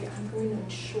DA, I'm going to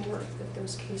ensure that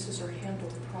those cases are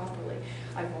handled properly.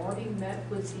 I've already met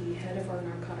with the head of our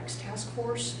narcotics task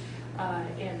force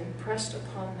and impressed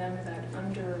upon them that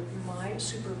under my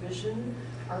supervision,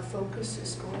 our focus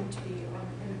is going to be on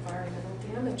environmental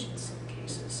damage in some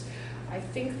cases. I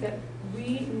think that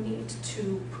we need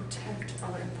to protect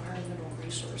our environmental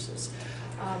resources.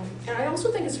 And I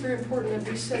also think it's very important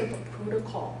that we set up a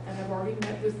protocol, and I've already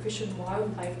met with Fish and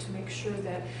Wildlife to make sure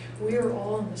that we are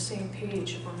all on the same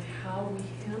page on how we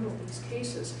handle these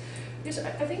cases. Because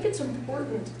I think it's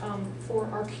important for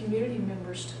our community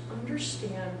members to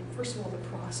understand, first of all, the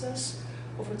process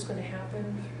of what's going to happen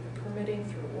through the permitting,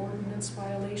 through ordinance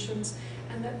violations,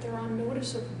 and that they're on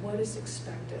notice of what is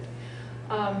expected.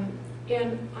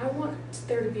 And I want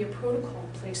there to be a protocol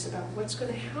in place about what's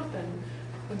going to happen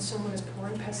when someone is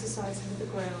pouring pesticides into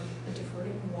the ground and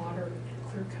diverting water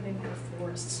and clear-cutting our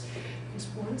forests. Because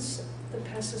once the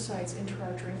pesticides enter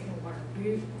our drinking water,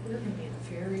 we're going to be in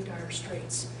very dire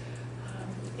straits.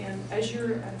 And as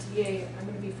your DA, I'm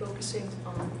going to be focusing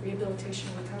on rehabilitation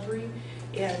and recovery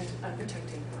and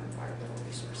protecting our environmental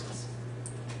resources.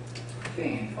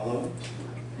 Okay, any follow-up?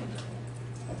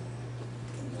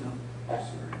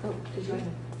 Oh, did you?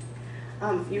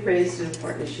 You raised an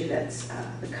important issue that's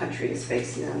the country is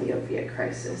facing on the opiate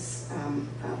crisis,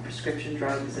 prescription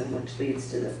drugs, and which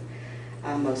leads to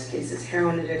the most cases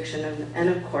heroin addiction, and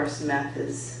of course meth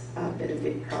has been a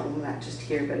big problem, not just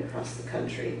here but across the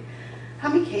country. How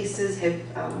many cases have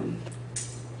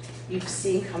you've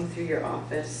seen come through your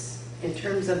office in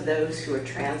terms of those who are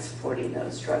transporting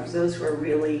those drugs, those who are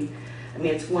really, I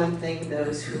mean, it's one thing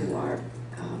those who are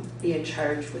being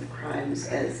charged with crimes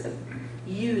as a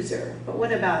user, but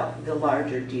what about the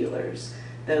larger dealers,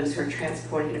 those who are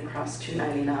transporting across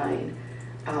 299?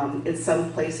 In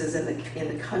some places in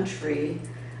the country,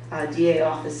 DA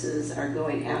offices are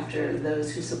going after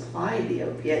those who supplied the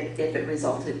opiate if it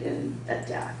resulted in a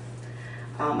death.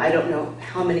 I don't know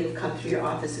how many have come through your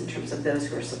office in terms of those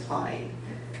who are supplying,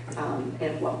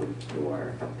 and what would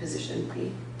your position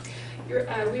be?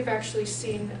 We've actually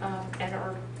seen and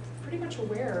are pretty much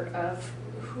aware of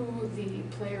who the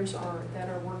players are that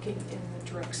are working in the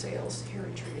drug sales here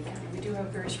in Trinity County. We do have a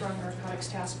very strong narcotics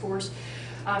task force,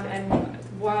 and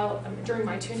while during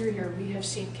my tenure here, we have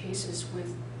seen cases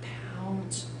with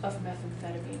pounds of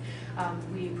methamphetamine.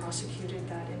 We prosecuted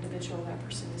that individual. That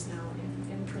person is now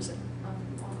in prison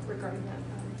regarding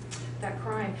that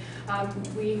crime.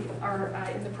 We are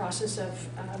in the process of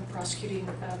prosecuting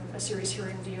a serious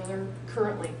heroin dealer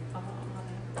currently on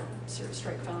a serious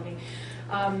strike felony.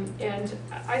 And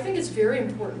I think it's very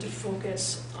important to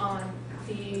focus on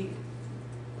the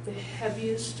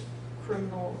heaviest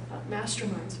criminal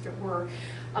masterminds, if it were,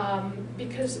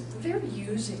 because they're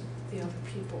using the other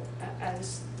people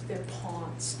as their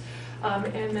pawns.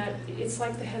 And that it's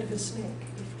like the head of a snake.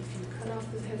 If you cut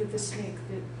off the head of the snake,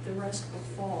 the rest will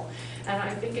fall. And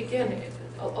I think, again,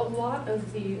 a lot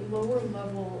of the lower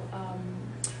level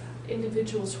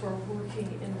individuals who are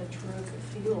working in the drug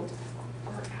field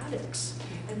are addicts,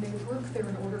 and they work there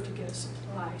in order to get a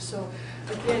supply. So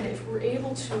again, if we're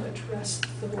able to address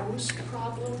those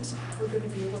problems, we're going to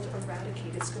be able to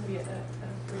eradicate. It's going to be a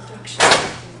reduction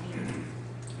in need.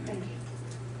 Thank you.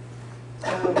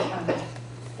 So,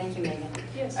 thank you, Megan.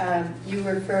 Yes. You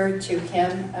referred to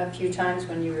him a few times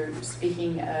when you were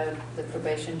speaking of the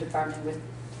probation department with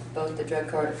both the drug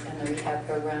court and the rehab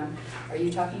program. Are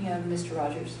you talking of Mr.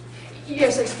 Rogers?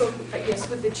 Yes, I spoke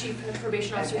with the chief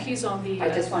probation officer. Okay. He's on the... I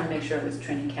just want to make sure it was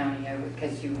Trinity County,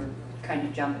 because you were kind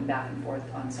of jumping back and forth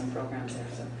on some programs there,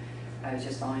 so I was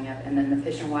just following up. And then the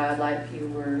Fish and Wildlife, you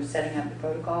were setting up the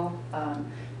protocol.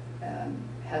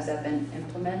 Has that been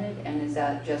implemented, and is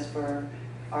that just for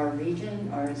our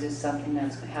region, or is this something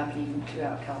that's happening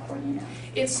throughout California now?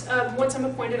 It's, once I'm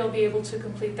appointed, I'll be able to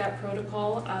complete that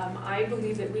protocol. I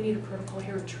believe that we need a protocol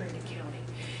here in Trinity County.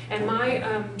 And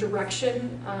my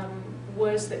direction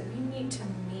was that we need to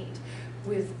meet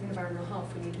with environmental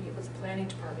health, we need to meet with the planning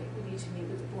department, we need to meet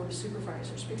with the board of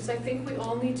supervisors, because I think we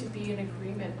all need to be in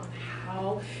agreement on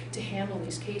how to handle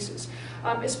these cases,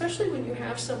 especially when you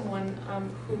have someone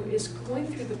who is going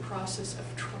through the process of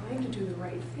trying to do the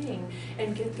right thing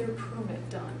and get their permit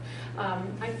done.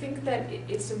 I think that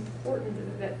it's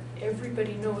important that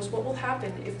everybody knows what will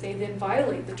happen if they then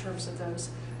violate the terms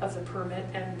of the permit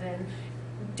and then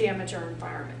damage our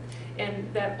environment.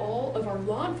 And that all of our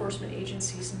law enforcement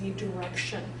agencies need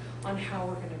direction on how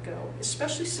we're going to go,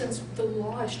 especially since the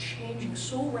law is changing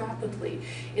so rapidly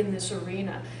in this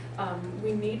arena.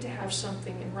 We need to have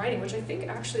something in writing, which I think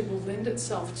actually will lend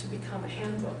itself to become a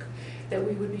handbook that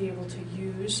we would be able to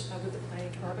use with the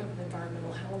planning department, with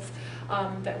environmental health,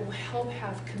 that will help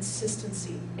have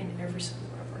consistency in every single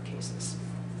one of our cases.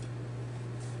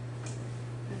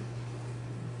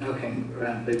 Okay,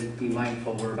 but be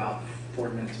mindful, we're about 4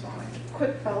 minutes behind.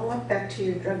 Quick follow-up back to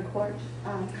your drug court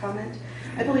comment.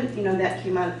 I believe, that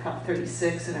came out of Prop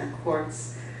 36 in our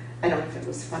courts. I don't know if it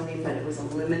was funding, but it was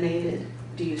eliminated.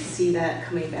 Do you see that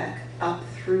coming back up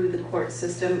through the court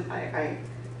system? I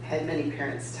had many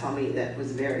parents tell me that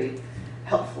was very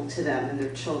helpful to them and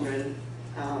their children.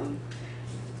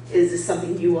 Is this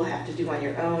something you will have to do on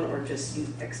your own, or just you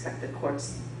expect the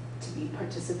courts to be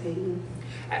participating?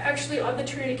 Actually, on the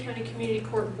Trinity County Community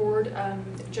Court Board,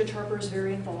 Judge Harper is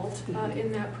very involved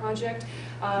in that project.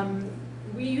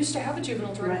 We used to have a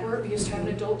juvenile drug court. We used to have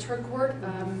an adult drug court.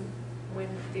 When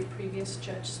the previous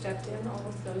judge stepped in, all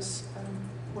of those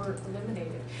were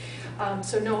eliminated.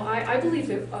 So no, I believe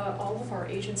that all of our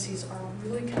agencies are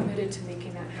really committed to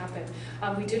making that happen.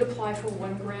 We did apply for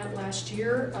one grant last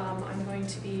year. I'm going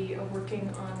to be working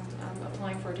on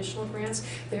applying for additional grants.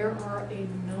 There are a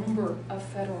number of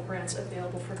federal grants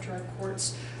available for drug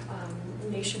courts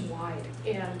nationwide,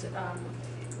 and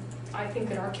I think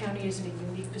that our county is in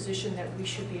a unique position that we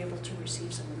should be able to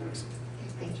receive some of those.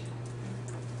 Thank you.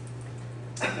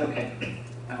 Okay.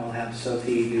 I will have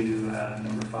Sophie do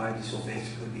number 5. This will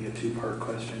basically be a 2-part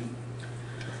question.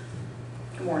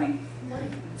 Good morning.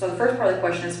 So the first part of the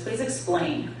question is, please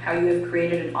explain how you have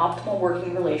created an optimal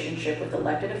working relationship with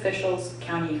elected officials,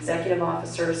 county executive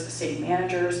officers, city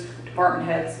managers, department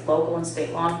heads, local and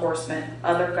state law enforcement,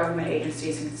 other government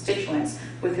agencies, and constituents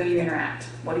with whom you interact.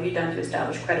 What have you done to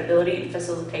establish credibility and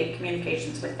facilitate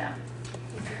communications with them?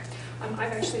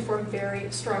 I've actually formed very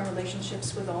strong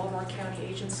relationships with all of our county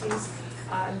agencies,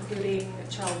 including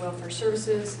Child Welfare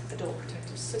Services, Adult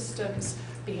Protective Systems,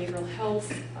 Behavioral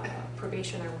Health,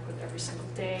 Probation I work with every single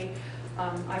day.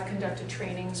 I've conducted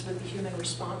trainings with the Human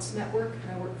Response Network,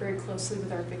 and I work very closely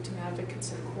with our victim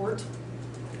advocates in court.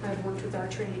 I've worked with our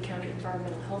Trinity County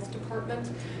Environmental Health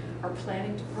Department, our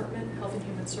Planning Department, Health and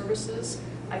Human Services.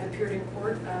 I've appeared in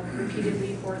court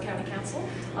repeatedly for County Council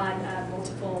on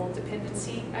multiple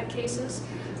dependency cases.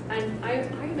 And I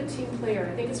am a team player.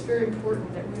 I think it's very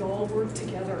important that we all work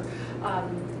together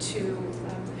to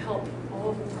help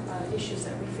all of the issues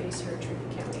that we face here at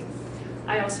Trinity County.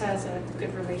 I also have a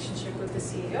good relationship with the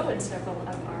CEO and several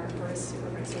of our Board of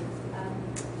Supervisor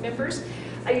members.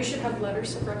 You should have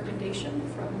letters of recommendation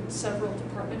from several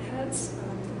department heads,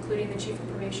 including the Chief of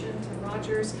Probation, Tim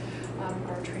Rogers,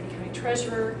 our Trinity County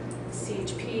Treasurer,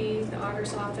 CHP, the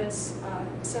Auditor's Office.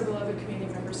 Several other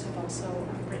community members have also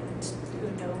written who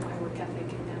know my work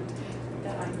ethic and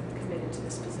that I'm committed to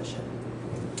this position.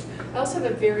 I also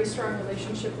have a very strong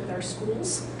relationship with our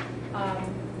schools.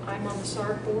 I'm on the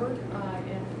SARB board,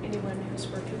 and anyone who's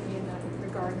worked with me in that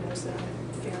regard knows that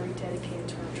I'm very dedicated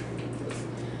to our Trinity youth.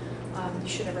 You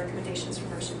should have recommendations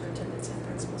from our superintendents and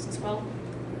principals as well.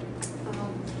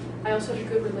 I also have a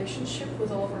good relationship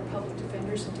with all of our public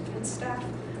defenders and defense staff.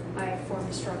 I have formed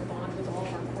a strong bond with all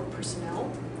of our court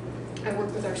personnel. I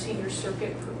work with our senior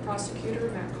circuit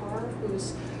prosecutor, Matt Carr,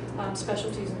 whose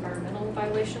specialty is environmental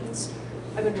violations.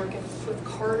 I've been working with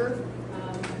Carter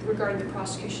regarding the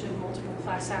prosecution of multiple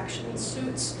class action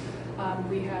suits.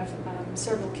 We have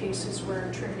several cases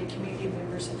where Trinity community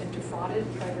members have been defrauded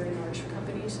by very large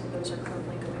companies, and those are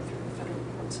currently going through the federal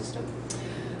court system.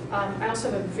 I also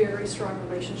have a very strong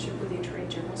relationship with the Attorney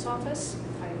General's office.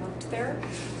 I worked there,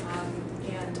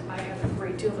 and I have a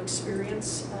great deal of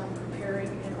experience preparing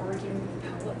and arguing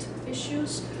appellate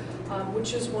issues,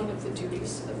 which is one of the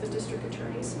duties of the district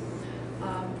attorneys.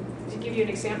 To give you an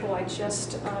example, I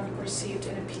just received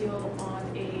an appeal on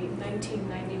a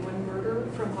 1991 murder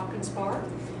from Hawkins Bar.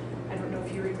 I don't know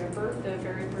if you remember the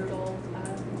very brutal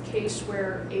case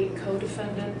where 8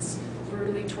 co-defendants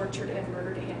brutally tortured and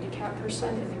murdered a handicapped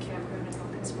person in the campground in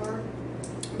Hawkins Bar.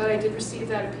 But I did receive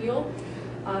that appeal.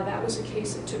 That was a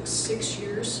case that took 6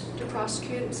 years to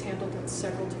prosecute. It was handled in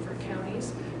several different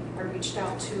counties. I reached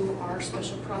out to our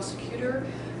special prosecutor,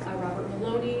 Robert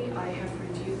Maloney. I have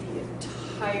reviewed the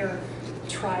entire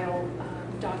trial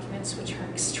documents, which are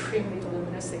extremely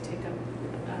voluminous. They take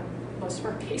up most of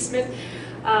our basement.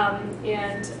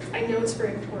 And I know it's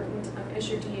very important as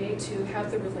your DA to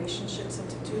have the relationships and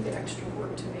to do the extra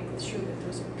work to make sure that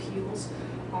those appeals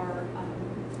are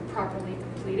properly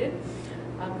completed.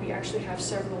 We actually have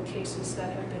several cases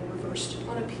that have been reversed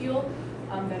on appeal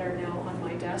that are now on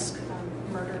my desk.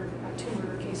 2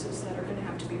 murder cases that are going to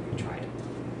have to be retried.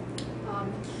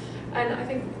 And I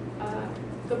think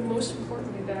the most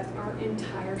importantly that our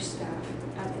entire staff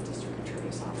at the district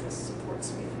attorney's office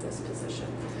supports me for this position.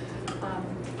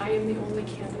 I am the only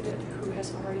candidate who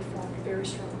has already formed very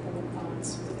strong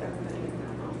bonds with everybody in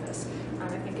that office. And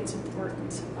I think it's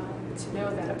important to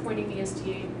know that appointing the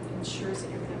SDA ensures that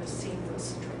you're going to have a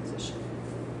seamless transition.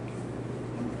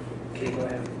 Okay, go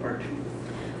ahead, part 2.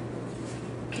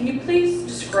 Can you please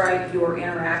describe your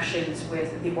interactions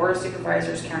with the Board of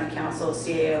Supervisors, County Council,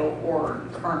 CAO, or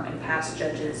current and past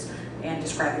judges, and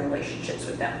describe your relationships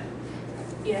with them?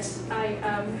 Yes, I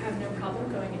have no problem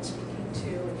going and speaking to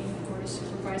any Board of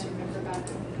Supervisor member about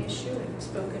any issue. I've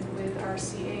spoken with our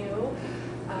CEO,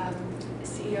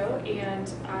 and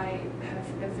I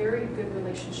have a very good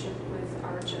relationship with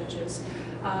our judges.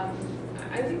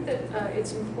 I think that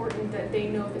it's important that they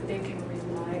know that they can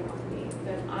rely on me,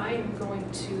 that I'm going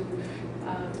to,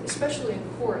 especially in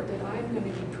court, that I'm going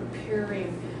to be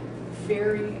preparing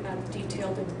very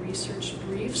detailed and researched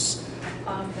briefs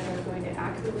that are going to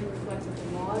accurately reflect what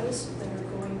the law is, that are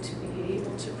going to be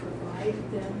able to provide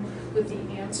them with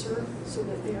the answer so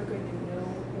that they are going to know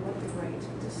what the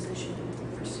right decision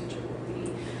and procedure will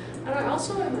be. And I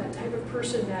also am a type of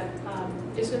person that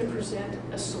is going to present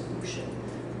a solution.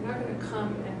 I'm not going to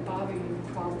come and bother you with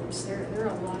problems. There are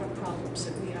a lot of problems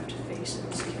that we have to face in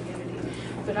this community.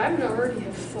 But I would already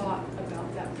have thought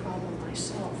about that problem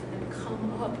myself and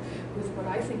come up with what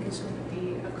I think is going to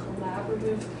be a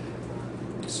collaborative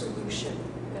solution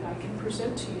that I can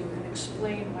present to you and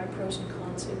explain my pros and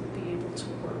cons, it would be able to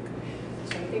work.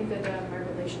 So I think that my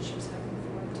relationships have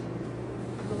informed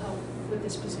will help with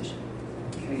this position.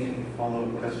 Any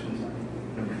follow-up questions on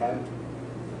number 5?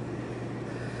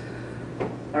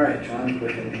 All right, John, go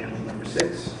ahead and handle number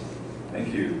 6.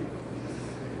 Thank you.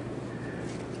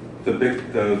 The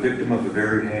victim of a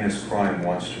very heinous crime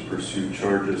wants to pursue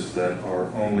charges that are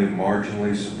only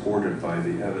marginally supported by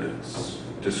the evidence.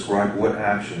 Describe what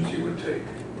actions you would take.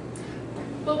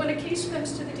 Well, when a case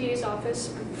comes to the DA's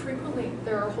office, frequently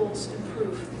there are holes in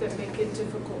proof that make it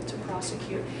difficult to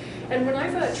prosecute. And when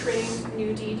I've trained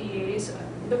new DDAs,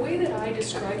 the way that I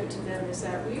describe it to them is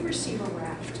that we receive a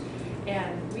raft,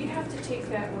 and we have to take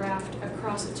that raft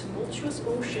across a tumultuous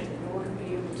ocean in order to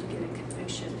be able to get a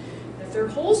conviction. And if there are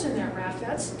holes in that raft,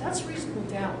 that's reasonable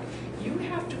doubt. You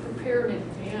have to prepare in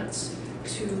advance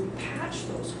to patch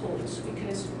those holes,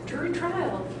 because during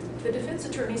trial, the defense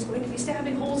attorney is going to be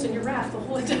stabbing holes in your raft the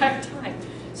whole entire time.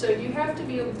 So you have to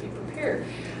be able to be prepared.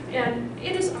 And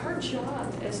it is our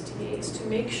job as DAs to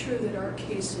make sure that our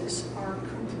cases are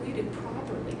completed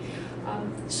properly.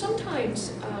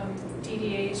 Sometimes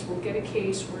DDAs will get a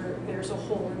case where there's a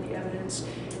hole in the evidence,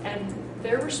 and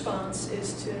their response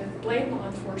is to blame law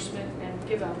enforcement and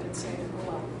give up and say, oh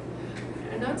well.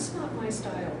 And that's not my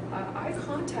style. I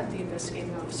contact the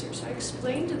investigating officers. I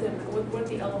explain to them what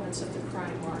the elements of the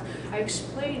crime are. I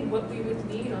explain what we would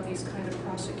need on these kind of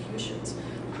prosecutions.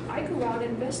 I go out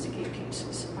and investigate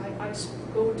cases. I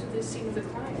go to the scene of the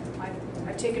crime.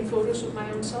 I've taken photos with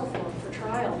my own cell phone for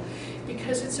trial,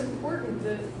 because it's important.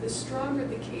 The stronger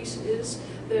the case is,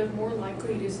 the more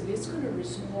likely it is that it's going to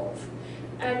resolve.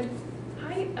 And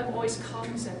I am always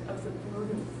cognizant of the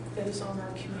burden that is on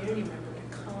our community member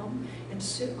to come and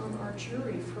sit on our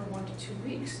jury for 1 to 2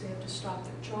 weeks. They have to stop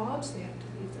their jobs, they have to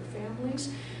leave their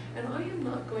families, and I am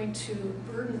not going to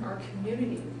burden our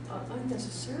community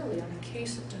unnecessarily on a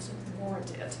case that doesn't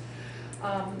warrant it.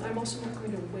 I'm also not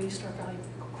going to waste our valuable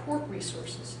court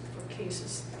resources for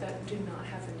cases that do not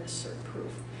have the necessary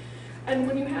proof. And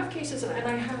when you have cases, and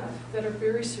I have, that are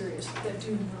very serious, that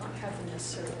do not have the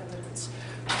necessary evidence,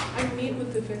 I meet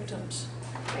with the victims.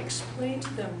 I explain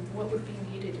to them what would be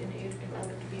needed in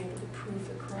order to be able to prove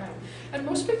the crime. And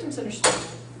most victims understand.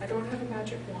 I don't have a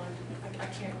magic wand. I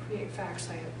can't create facts.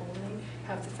 I only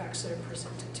have the facts that are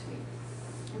presented to me.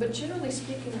 But generally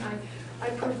speaking, I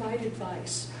provide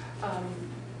advice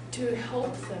to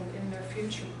help them in their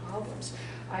future problems.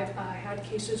 I've had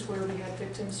cases where we had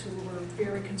victims who were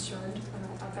very concerned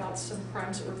about some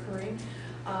crimes that were occurring,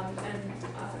 and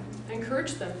I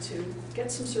encouraged them to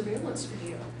get some surveillance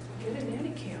video, get a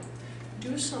nanny cam,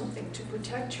 do something to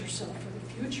protect yourself for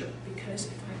the future, because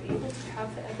if I'm able to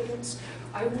have the evidence,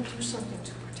 I will do something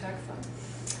to protect them.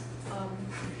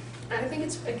 And I think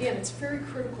it's very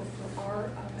critical for our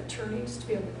attorneys to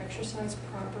be able to exercise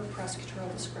proper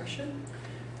prosecutorial discretion.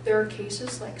 There are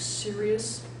cases like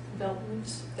serious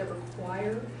developments that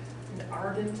require an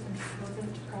ardent and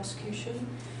fervent prosecution.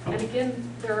 And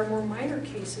again, there are more minor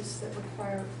cases that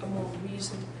require a more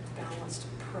reasoned and balanced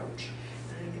approach.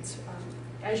 And I think it's,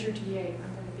 as your DA,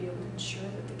 I'm going to be able to ensure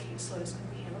that the caseload is going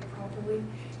to be handled properly,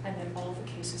 and that all the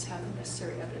cases have the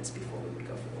necessary evidence before we would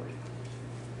go forward.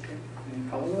 Okay. Any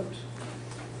follow-ups?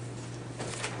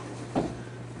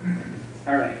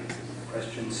 All right,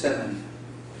 question 7.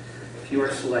 If you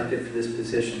are selected for this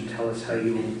position, tell us how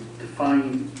you will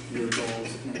define your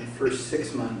goals in the first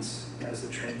 6 months as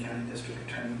the Trinity County District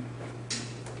Attorney.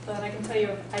 But I can tell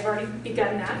you, I've already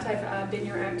begun that. I've been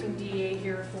your acting DA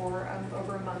here for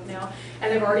over a month now,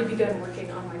 and I've already begun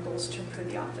working on my goals to improve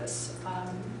the office.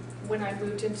 When I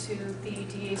moved into the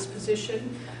DA's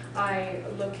position, I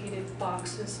located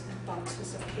boxes and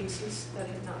boxes of cases that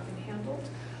had not been handled.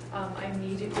 I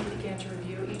immediately began to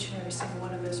review each and every single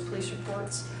one of those police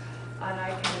reports, and I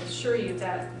can assure you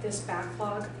that this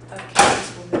backlog of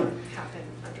cases will never happen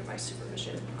under my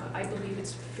supervision. I believe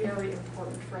it's very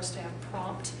important for us to have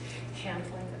prompt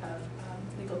handling of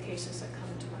legal cases that come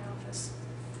into my office.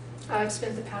 I've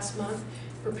spent the past month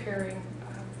preparing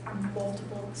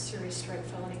multiple serious strike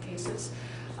felony cases.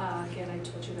 Again, I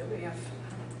told you that we have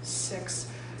 6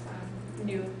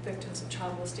 new victims of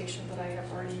child molestation that I have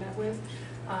already met with.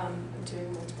 I'm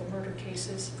doing multiple murder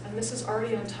cases, and this is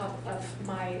already on top of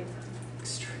my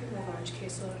extremely large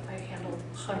caseload. I handle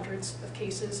hundreds of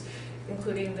cases,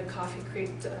 including the Coffee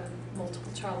Creek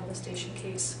multiple child molestation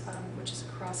case, which is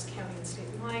across county and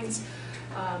state lines,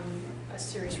 a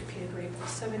serious repeated rape of a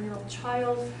 7-year-old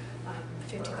child,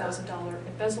 a $50,000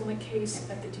 embezzlement case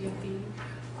at the DMV.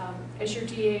 As your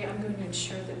DA, I'm going to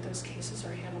ensure that those cases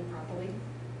are handled properly.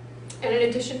 And in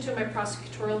addition to my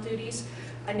prosecutorial duties,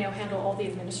 I now handle all the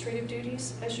administrative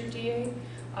duties as your DA.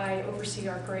 I oversee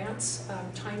our grants,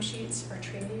 timesheets, our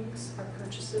trainings, our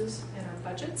purchases, and our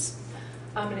budgets.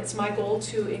 And it's my goal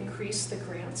to increase the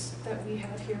grants that we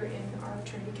have here in our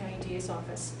Trinity County DA's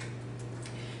office.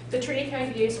 The Trinity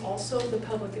County DA is also the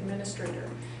public administrator.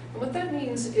 And what that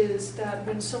means is that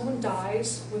when someone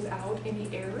dies without any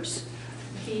heirs,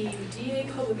 the DA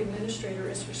public administrator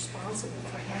is responsible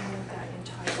for handling that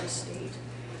entire estate.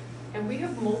 And we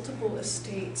have multiple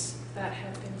estates that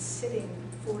have been sitting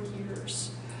for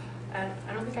years. And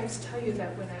I don't think I have to tell you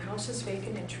that when a house is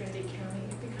vacant in Trinity County,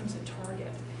 it becomes a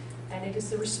target. And it is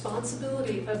the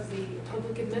responsibility of the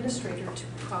public administrator to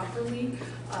properly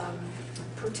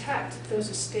protect those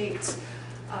estates.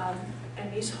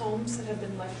 And these homes that have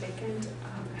been left vacant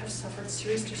have suffered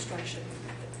serious destruction.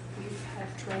 We've had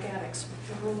drug addicts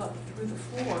roll up through the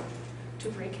floor to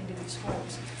break into these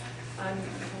homes. I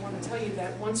want to tell you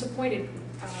that once appointed,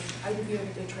 I will be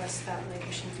able to address that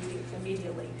language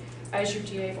immediately. As your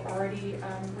DA, I've already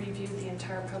reviewed the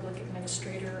entire public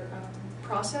administrator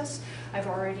process. I've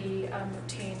already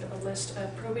obtained a list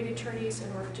of probate attorneys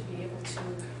in order to be able to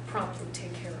promptly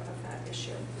take care of that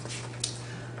issue.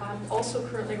 I'm also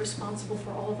currently responsible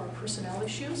for all of our personnel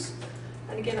issues.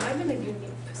 And again, I'm in a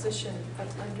unique position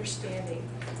of understanding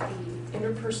the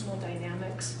interpersonal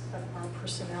dynamics of our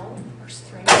personnel, our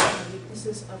strengths and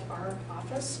weaknesses of our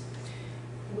office.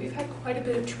 We've had quite a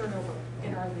bit of turnover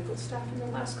in our legal staff in the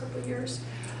last couple of years.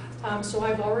 So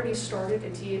I've already started a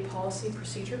DA policy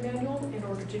procedure manual in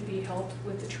order to be helped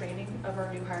with the training of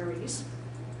our new hirees.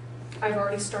 I've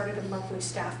already started a monthly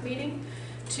staff meeting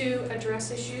to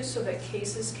address issues so that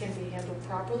cases can be handled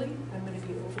properly. I'm going to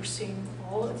be overseeing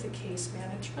all of the case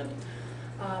management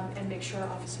and make sure our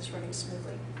office is running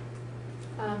smoothly.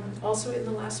 Also in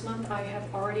the last month, I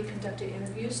have already conducted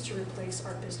interviews to replace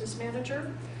our business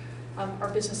manager. Our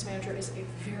business manager is a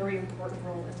very important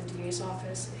role in the DA's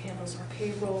office. It handles our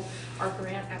payroll, our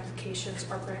grant applications,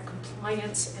 our grant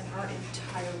compliance, and our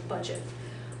entire budget.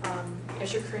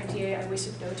 As your current DA, I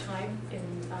wasted no time in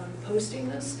posting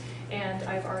this, and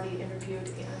I've already interviewed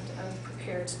and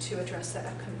prepared to address that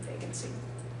upcoming vacancy.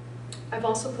 I've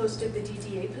also posted the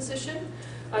DDA position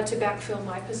to backfill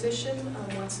my position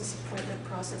once this appointment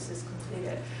process is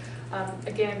completed.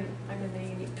 Again, I'm in the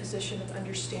unique position of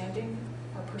understanding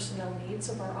our personnel needs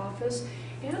of our office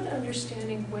and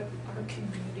understanding what our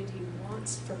community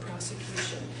wants for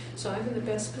prosecution. So I'm in the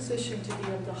best position to be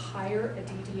able to hire a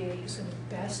DDA who's going to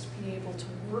best be able to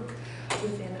work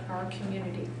within our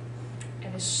community.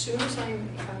 And as soon as I'm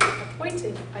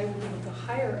appointed, I will be able to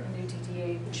hire a new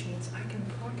DDA, which means I can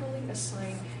properly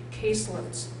assign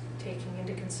caseloads, taking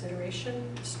into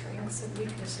consideration the strengths and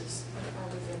weaknesses that are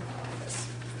within our office.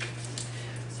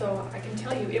 So I can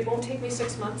tell you, it won't take me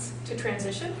 6 months to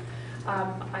transition.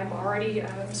 I'm already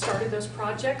started those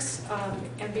projects,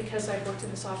 and because I've worked in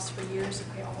this office for years,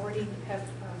 I already have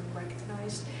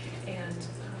recognized and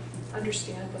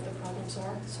understand what the problems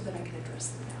are so that I can address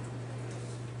them now.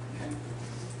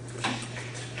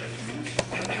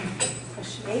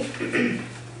 Question 8.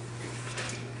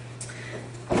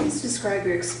 Please describe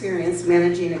your experience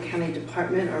managing a county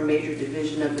department or major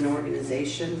division of an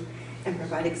organization and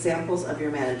provide examples of your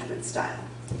management style.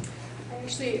 I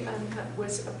actually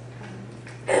was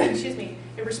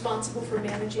responsible for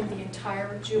managing the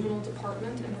entire juvenile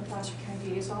department in the Placer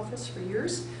County DA's office for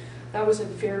years. That was a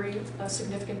very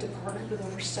significant department with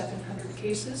over 700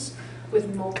 cases,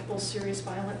 with multiple serious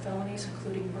violent felonies,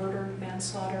 including murder,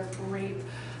 manslaughter, rape,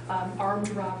 armed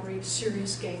robbery,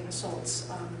 serious gang assaults.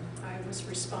 I was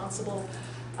responsible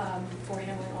for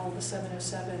handling all the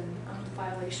 707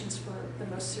 violations for the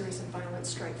most serious and violent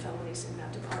strike felonies in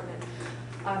that department.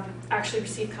 Actually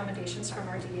received commendations from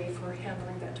our DA for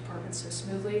handling that department so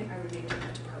smoothly. I remained in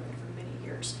that department for many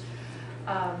years.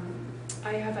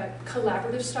 I have a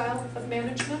collaborative style of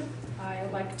management. I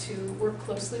like to work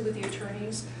closely with the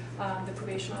attorneys, the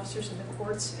probation officers, and the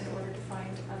courts in order to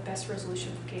find a best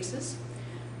resolution for cases.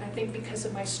 I think because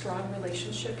of my strong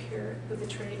relationship here with the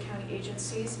Trinity County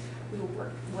agencies, we will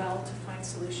work well to find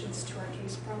solutions to our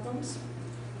case problems.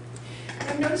 And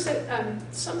I've noticed that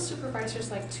some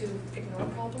supervisors like to ignore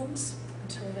problems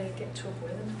until they get to a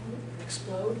boiling point and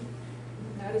explode.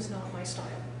 That is not my style.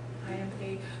 I am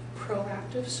a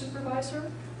proactive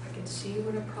supervisor. I can see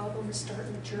when a problem is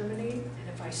starting to germinate, and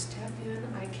if I step in,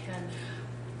 I can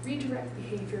redirect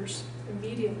behaviors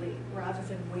immediately rather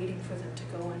than waiting for them to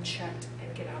go unchecked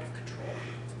and get out of control.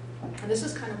 And this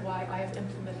is kind of why I have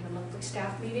implemented a monthly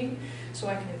staff meeting, so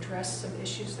I can address some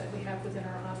issues that we have within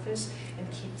our office and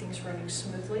keep things running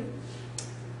smoothly.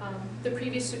 The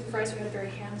previous supervisor had a very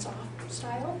hands-off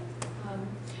style.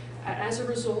 As a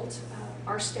result,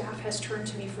 our staff has turned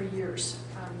to me for years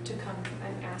to come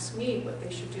and ask me what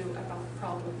they should do about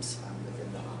problems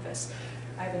within the office.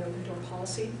 I have an open door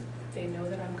policy. They know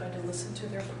that I'm going to listen to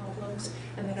their problems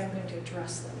and that I'm going to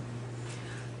address them.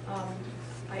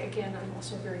 I'm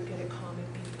also very good at calming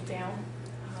people down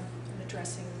and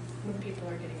addressing when people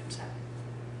are getting upset.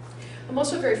 I'm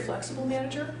also a very flexible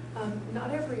manager.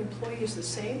 Not every employee is the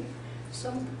same.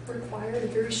 Some require a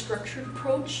very structured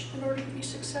approach in order to be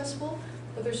successful.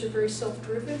 Others are very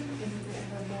self-driven and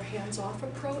have a more hands-off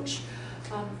approach.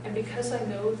 And because I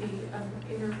know the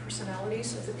inner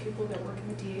personalities of the people that work in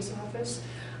the DA's office,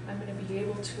 I'm going to be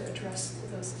able to address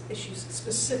those issues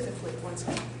specifically once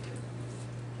I need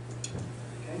to.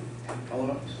 Okay, any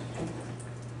follow-ups?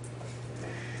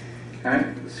 All right,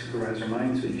 Supervisor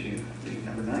Mines, would you read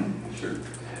number 9? Sure.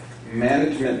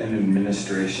 Management and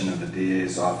administration of the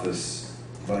DA's office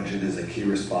budget is a key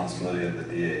responsibility of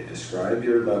the DA. Describe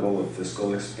your level of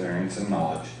fiscal experience and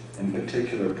knowledge, in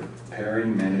particular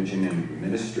preparing, managing, and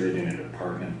administrating a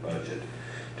department budget.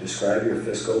 Describe your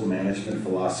fiscal management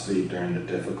philosophy during the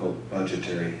difficult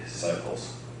budgetary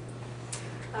cycles.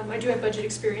 I do have budget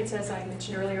experience. As I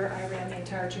mentioned earlier, I ran the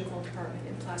entire juvenile department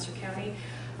in Placer County.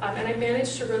 And I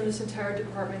managed to run this entire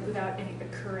department without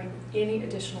incurring any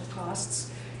additional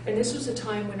costs. And this was a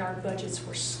time when our budgets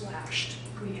were slashed.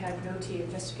 We had no TA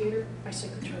investigator. My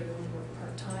secretary only worked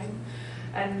part-time.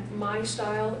 And my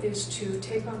style is to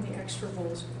take on the extra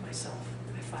roles myself.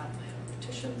 I filed my own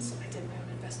petitions. I did my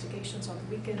own investigations on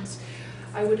the weekends.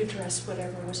 I would address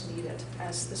whatever was needed.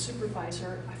 As the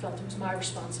supervisor, I felt it was my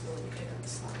responsibility to pick up the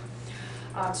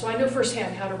slack. So I know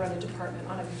firsthand how to run a department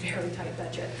on a very tight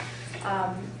budget.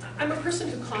 I'm a person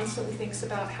who constantly thinks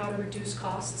about how to reduce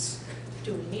costs.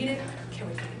 Do we need it? Can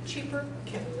we make it cheaper?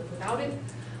 Can we live without it?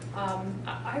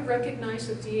 I recognize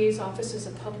that the DA's office is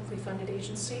a publicly funded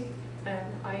agency, and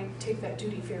I take that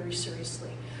duty very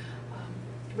seriously.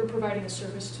 We're providing a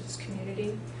service to this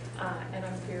community, and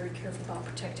I'm very careful about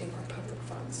protecting our public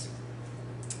funds.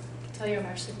 I can tell you I'm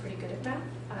actually pretty good at math.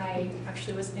 I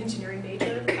actually was an engineering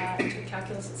major, took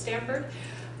calculus at Stanford,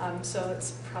 so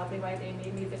that's probably why they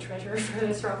made me the treasurer for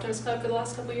the Optimist Club for the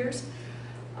last couple of years.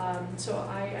 So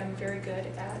I am very good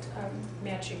at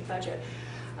managing budget.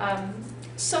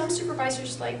 Some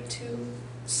supervisors like to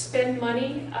spend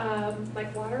money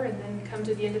like water and then come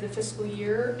to the end of the fiscal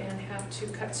year and have to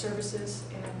cut services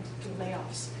and do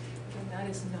layoffs. And that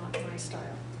is not my style.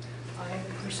 I am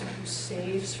the person who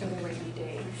saves for the rainy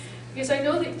day. Because I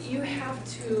know that you have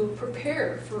to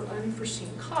prepare for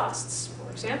unforeseen costs. For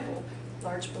example,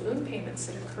 large balloon payments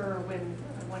that occur when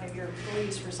one of your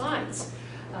employees resigns.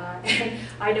 And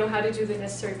I know how to do the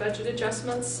necessary budget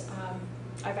adjustments.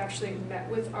 I've actually met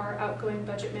with our outgoing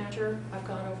budget manager. I've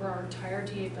gone over our entire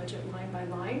DA budget line by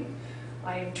line.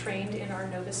 I am trained in our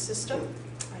Novus system.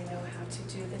 I know how to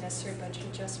do the necessary budget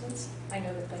adjustments. I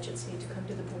know that budgets need to come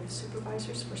to the Board of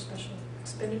Supervisors for special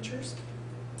expenditures.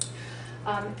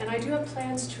 And I do have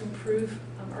plans to improve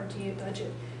our DA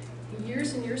budget.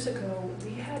 Years and years ago,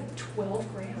 we had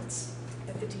 12 grants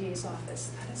at the DA's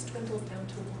office. That has dwindled down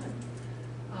to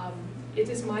 1. It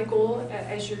is my goal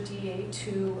as your DA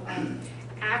to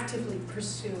actively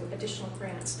pursue additional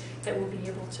grants that will be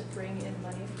able to bring in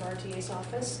money for our DA's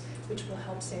office, which will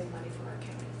help save money for our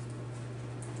county.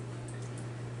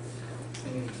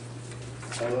 Any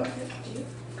follow-up?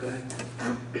 Go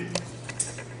ahead.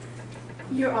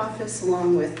 Your office,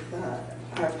 along with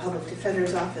our public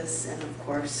defender's office and of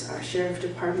course our sheriff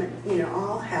department,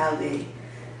 all have a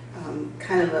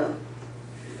kind of a,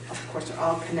 of course, they're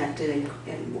all connected,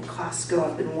 and when costs go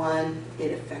up in one,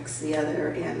 it affects the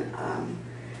other, and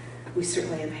we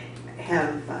certainly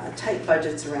have tight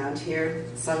budgets around here,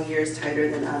 some years tighter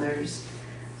than others.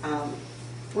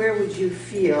 Where would you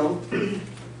feel,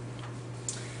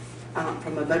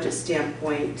 from a budget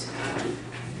standpoint,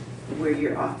 where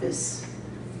your office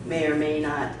may or may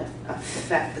not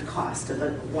affect the cost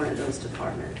of one of those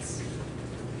departments?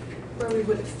 Where we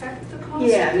would affect the cost?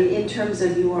 Yeah, I mean, in terms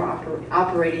of you are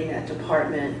operating that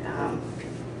department,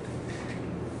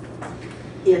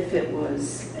 if it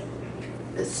was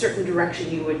a certain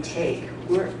direction you would take,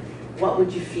 what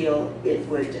would you feel it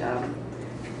would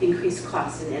increase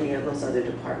costs in any of those other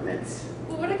departments?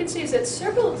 Well, what I can say is that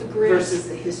several of the grants... Versus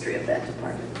the history of that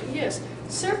department. Yes.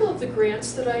 Several of the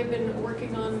grants that I've been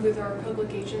working on with our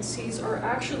public agencies are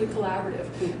actually collaborative,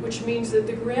 which means that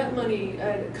the grant money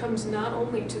comes not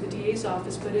only to the DA's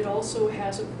office, but it also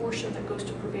has a portion that goes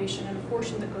to probation and a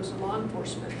portion that goes to law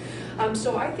enforcement.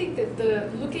 So I think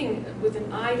that looking with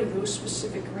an eye to those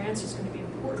specific grants is going to be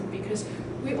important, because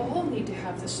we all need to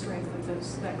have the strength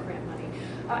of that grant money.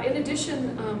 In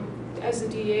addition, as the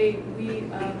DA, we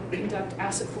conduct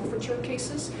asset forfeiture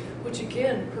cases, which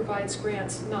again provides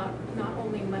grants, not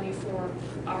only money for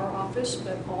our office,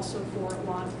 but also for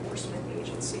law enforcement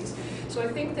agencies. So I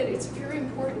think that it's very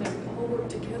important that we all work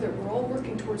together. We're all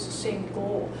working towards the same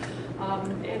goal.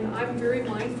 And I'm very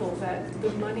mindful that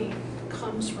the money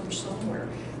comes from somewhere.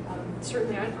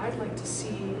 Certainly, I'd like to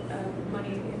see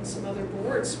money in some other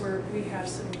boards where we have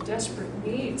some desperate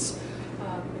needs,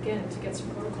 again, to get some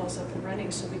protocols up and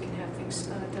running so we can have things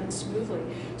done smoothly.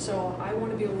 So I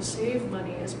want to be able to save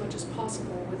money as much as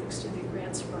possible with extended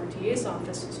grants for our DA's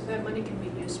office so that money can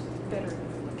be used better in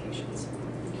other locations.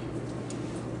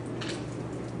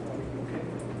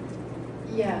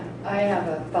 Yeah, I have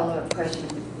a follow-up question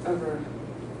over,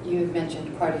 you've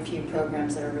mentioned quite a few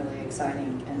programs that are really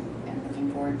exciting and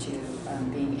looking forward to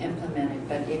being implemented,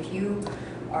 but if you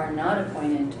are not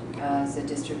appointed as a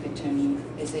district attorney,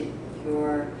 is it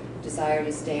your desire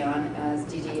to stay on as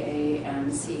DDA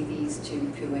and see these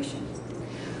to fruition?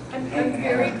 I'm Hang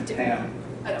very... on.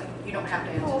 You don't have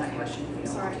to answer that question if you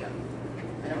don't want Sorry. to.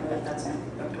 I don't know if that's an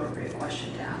appropriate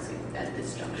question to ask at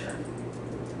this juncture.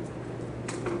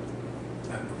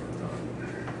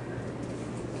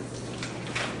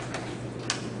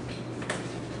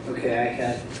 Okay, I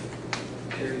had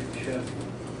Terry, Jeff.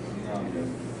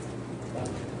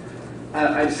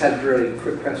 I just had a really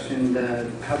quick question.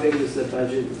 How big was the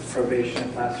budget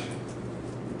probation last year?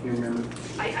 Do you remember?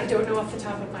 I don't know off the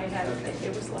top of my head. Okay.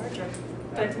 It was larger,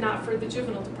 but not for the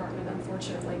juvenile department,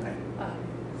 unfortunately. Okay.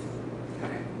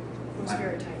 Okay. It was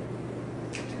very tight.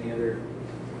 Any other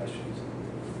questions?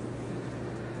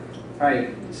 All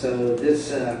right, so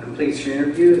this completes your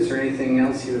interview. Is there anything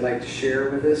else you would like to share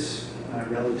with us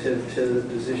relative to the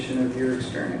position of your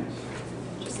experience?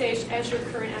 Just say, as your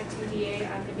current acting DA,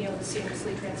 I'm going to be able to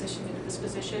seamlessly transition into this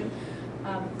position.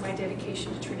 My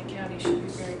dedication to Trinity County should be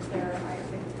very clear. I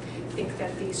think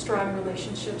that the strong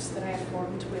relationships that I have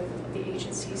formed with the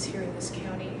agencies here in this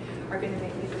county are going to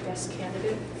make me the best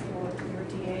candidate for your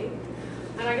DA.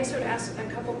 And I guess I would ask a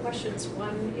couple questions.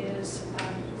 One is,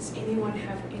 does anyone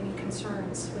have any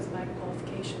concerns with my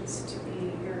qualifications to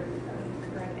be your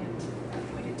current and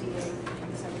appointed DA?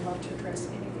 Because I would love to address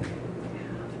anything that you might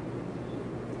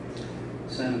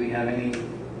have. So do we have any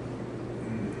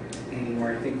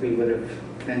more? I think we would have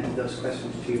vented those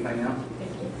questions to you by now.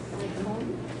 Thank you.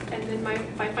 And then my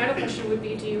final question would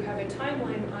be, do you have a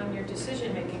timeline on your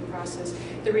decision-making process?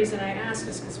 The reason I ask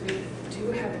is because we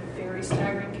do have a very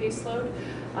staggering caseload,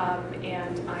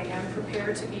 and I am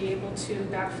prepared to be able to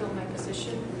backfill my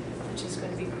position, which is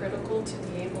going to be critical to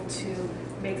be able to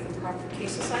make the proper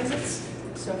case assignments.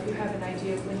 So if you have an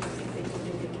idea of when you think that you'll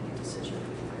be making a decision.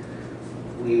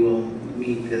 We will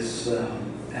meet this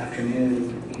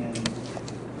afternoon and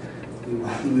we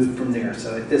will move from there.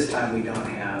 So at this time we don't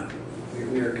have,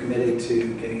 we are committed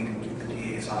to getting the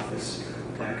DA's office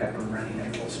back up and running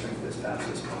at full strength as fast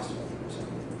as possible. So,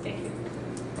 Thank you.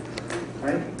 all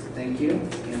right, thank you.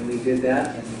 And we did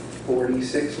that in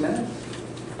 46 minutes.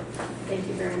 Thank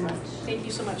you very much. Thank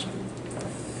you so much.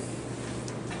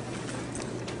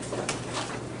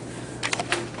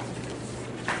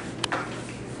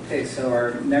 Okay, so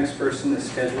our next person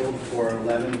is scheduled for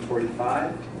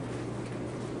 11:45.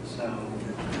 So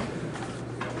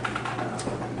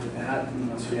with that,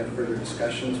 unless we have further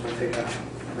discussions, we'll take a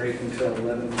break until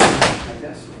 11, I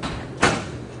guess.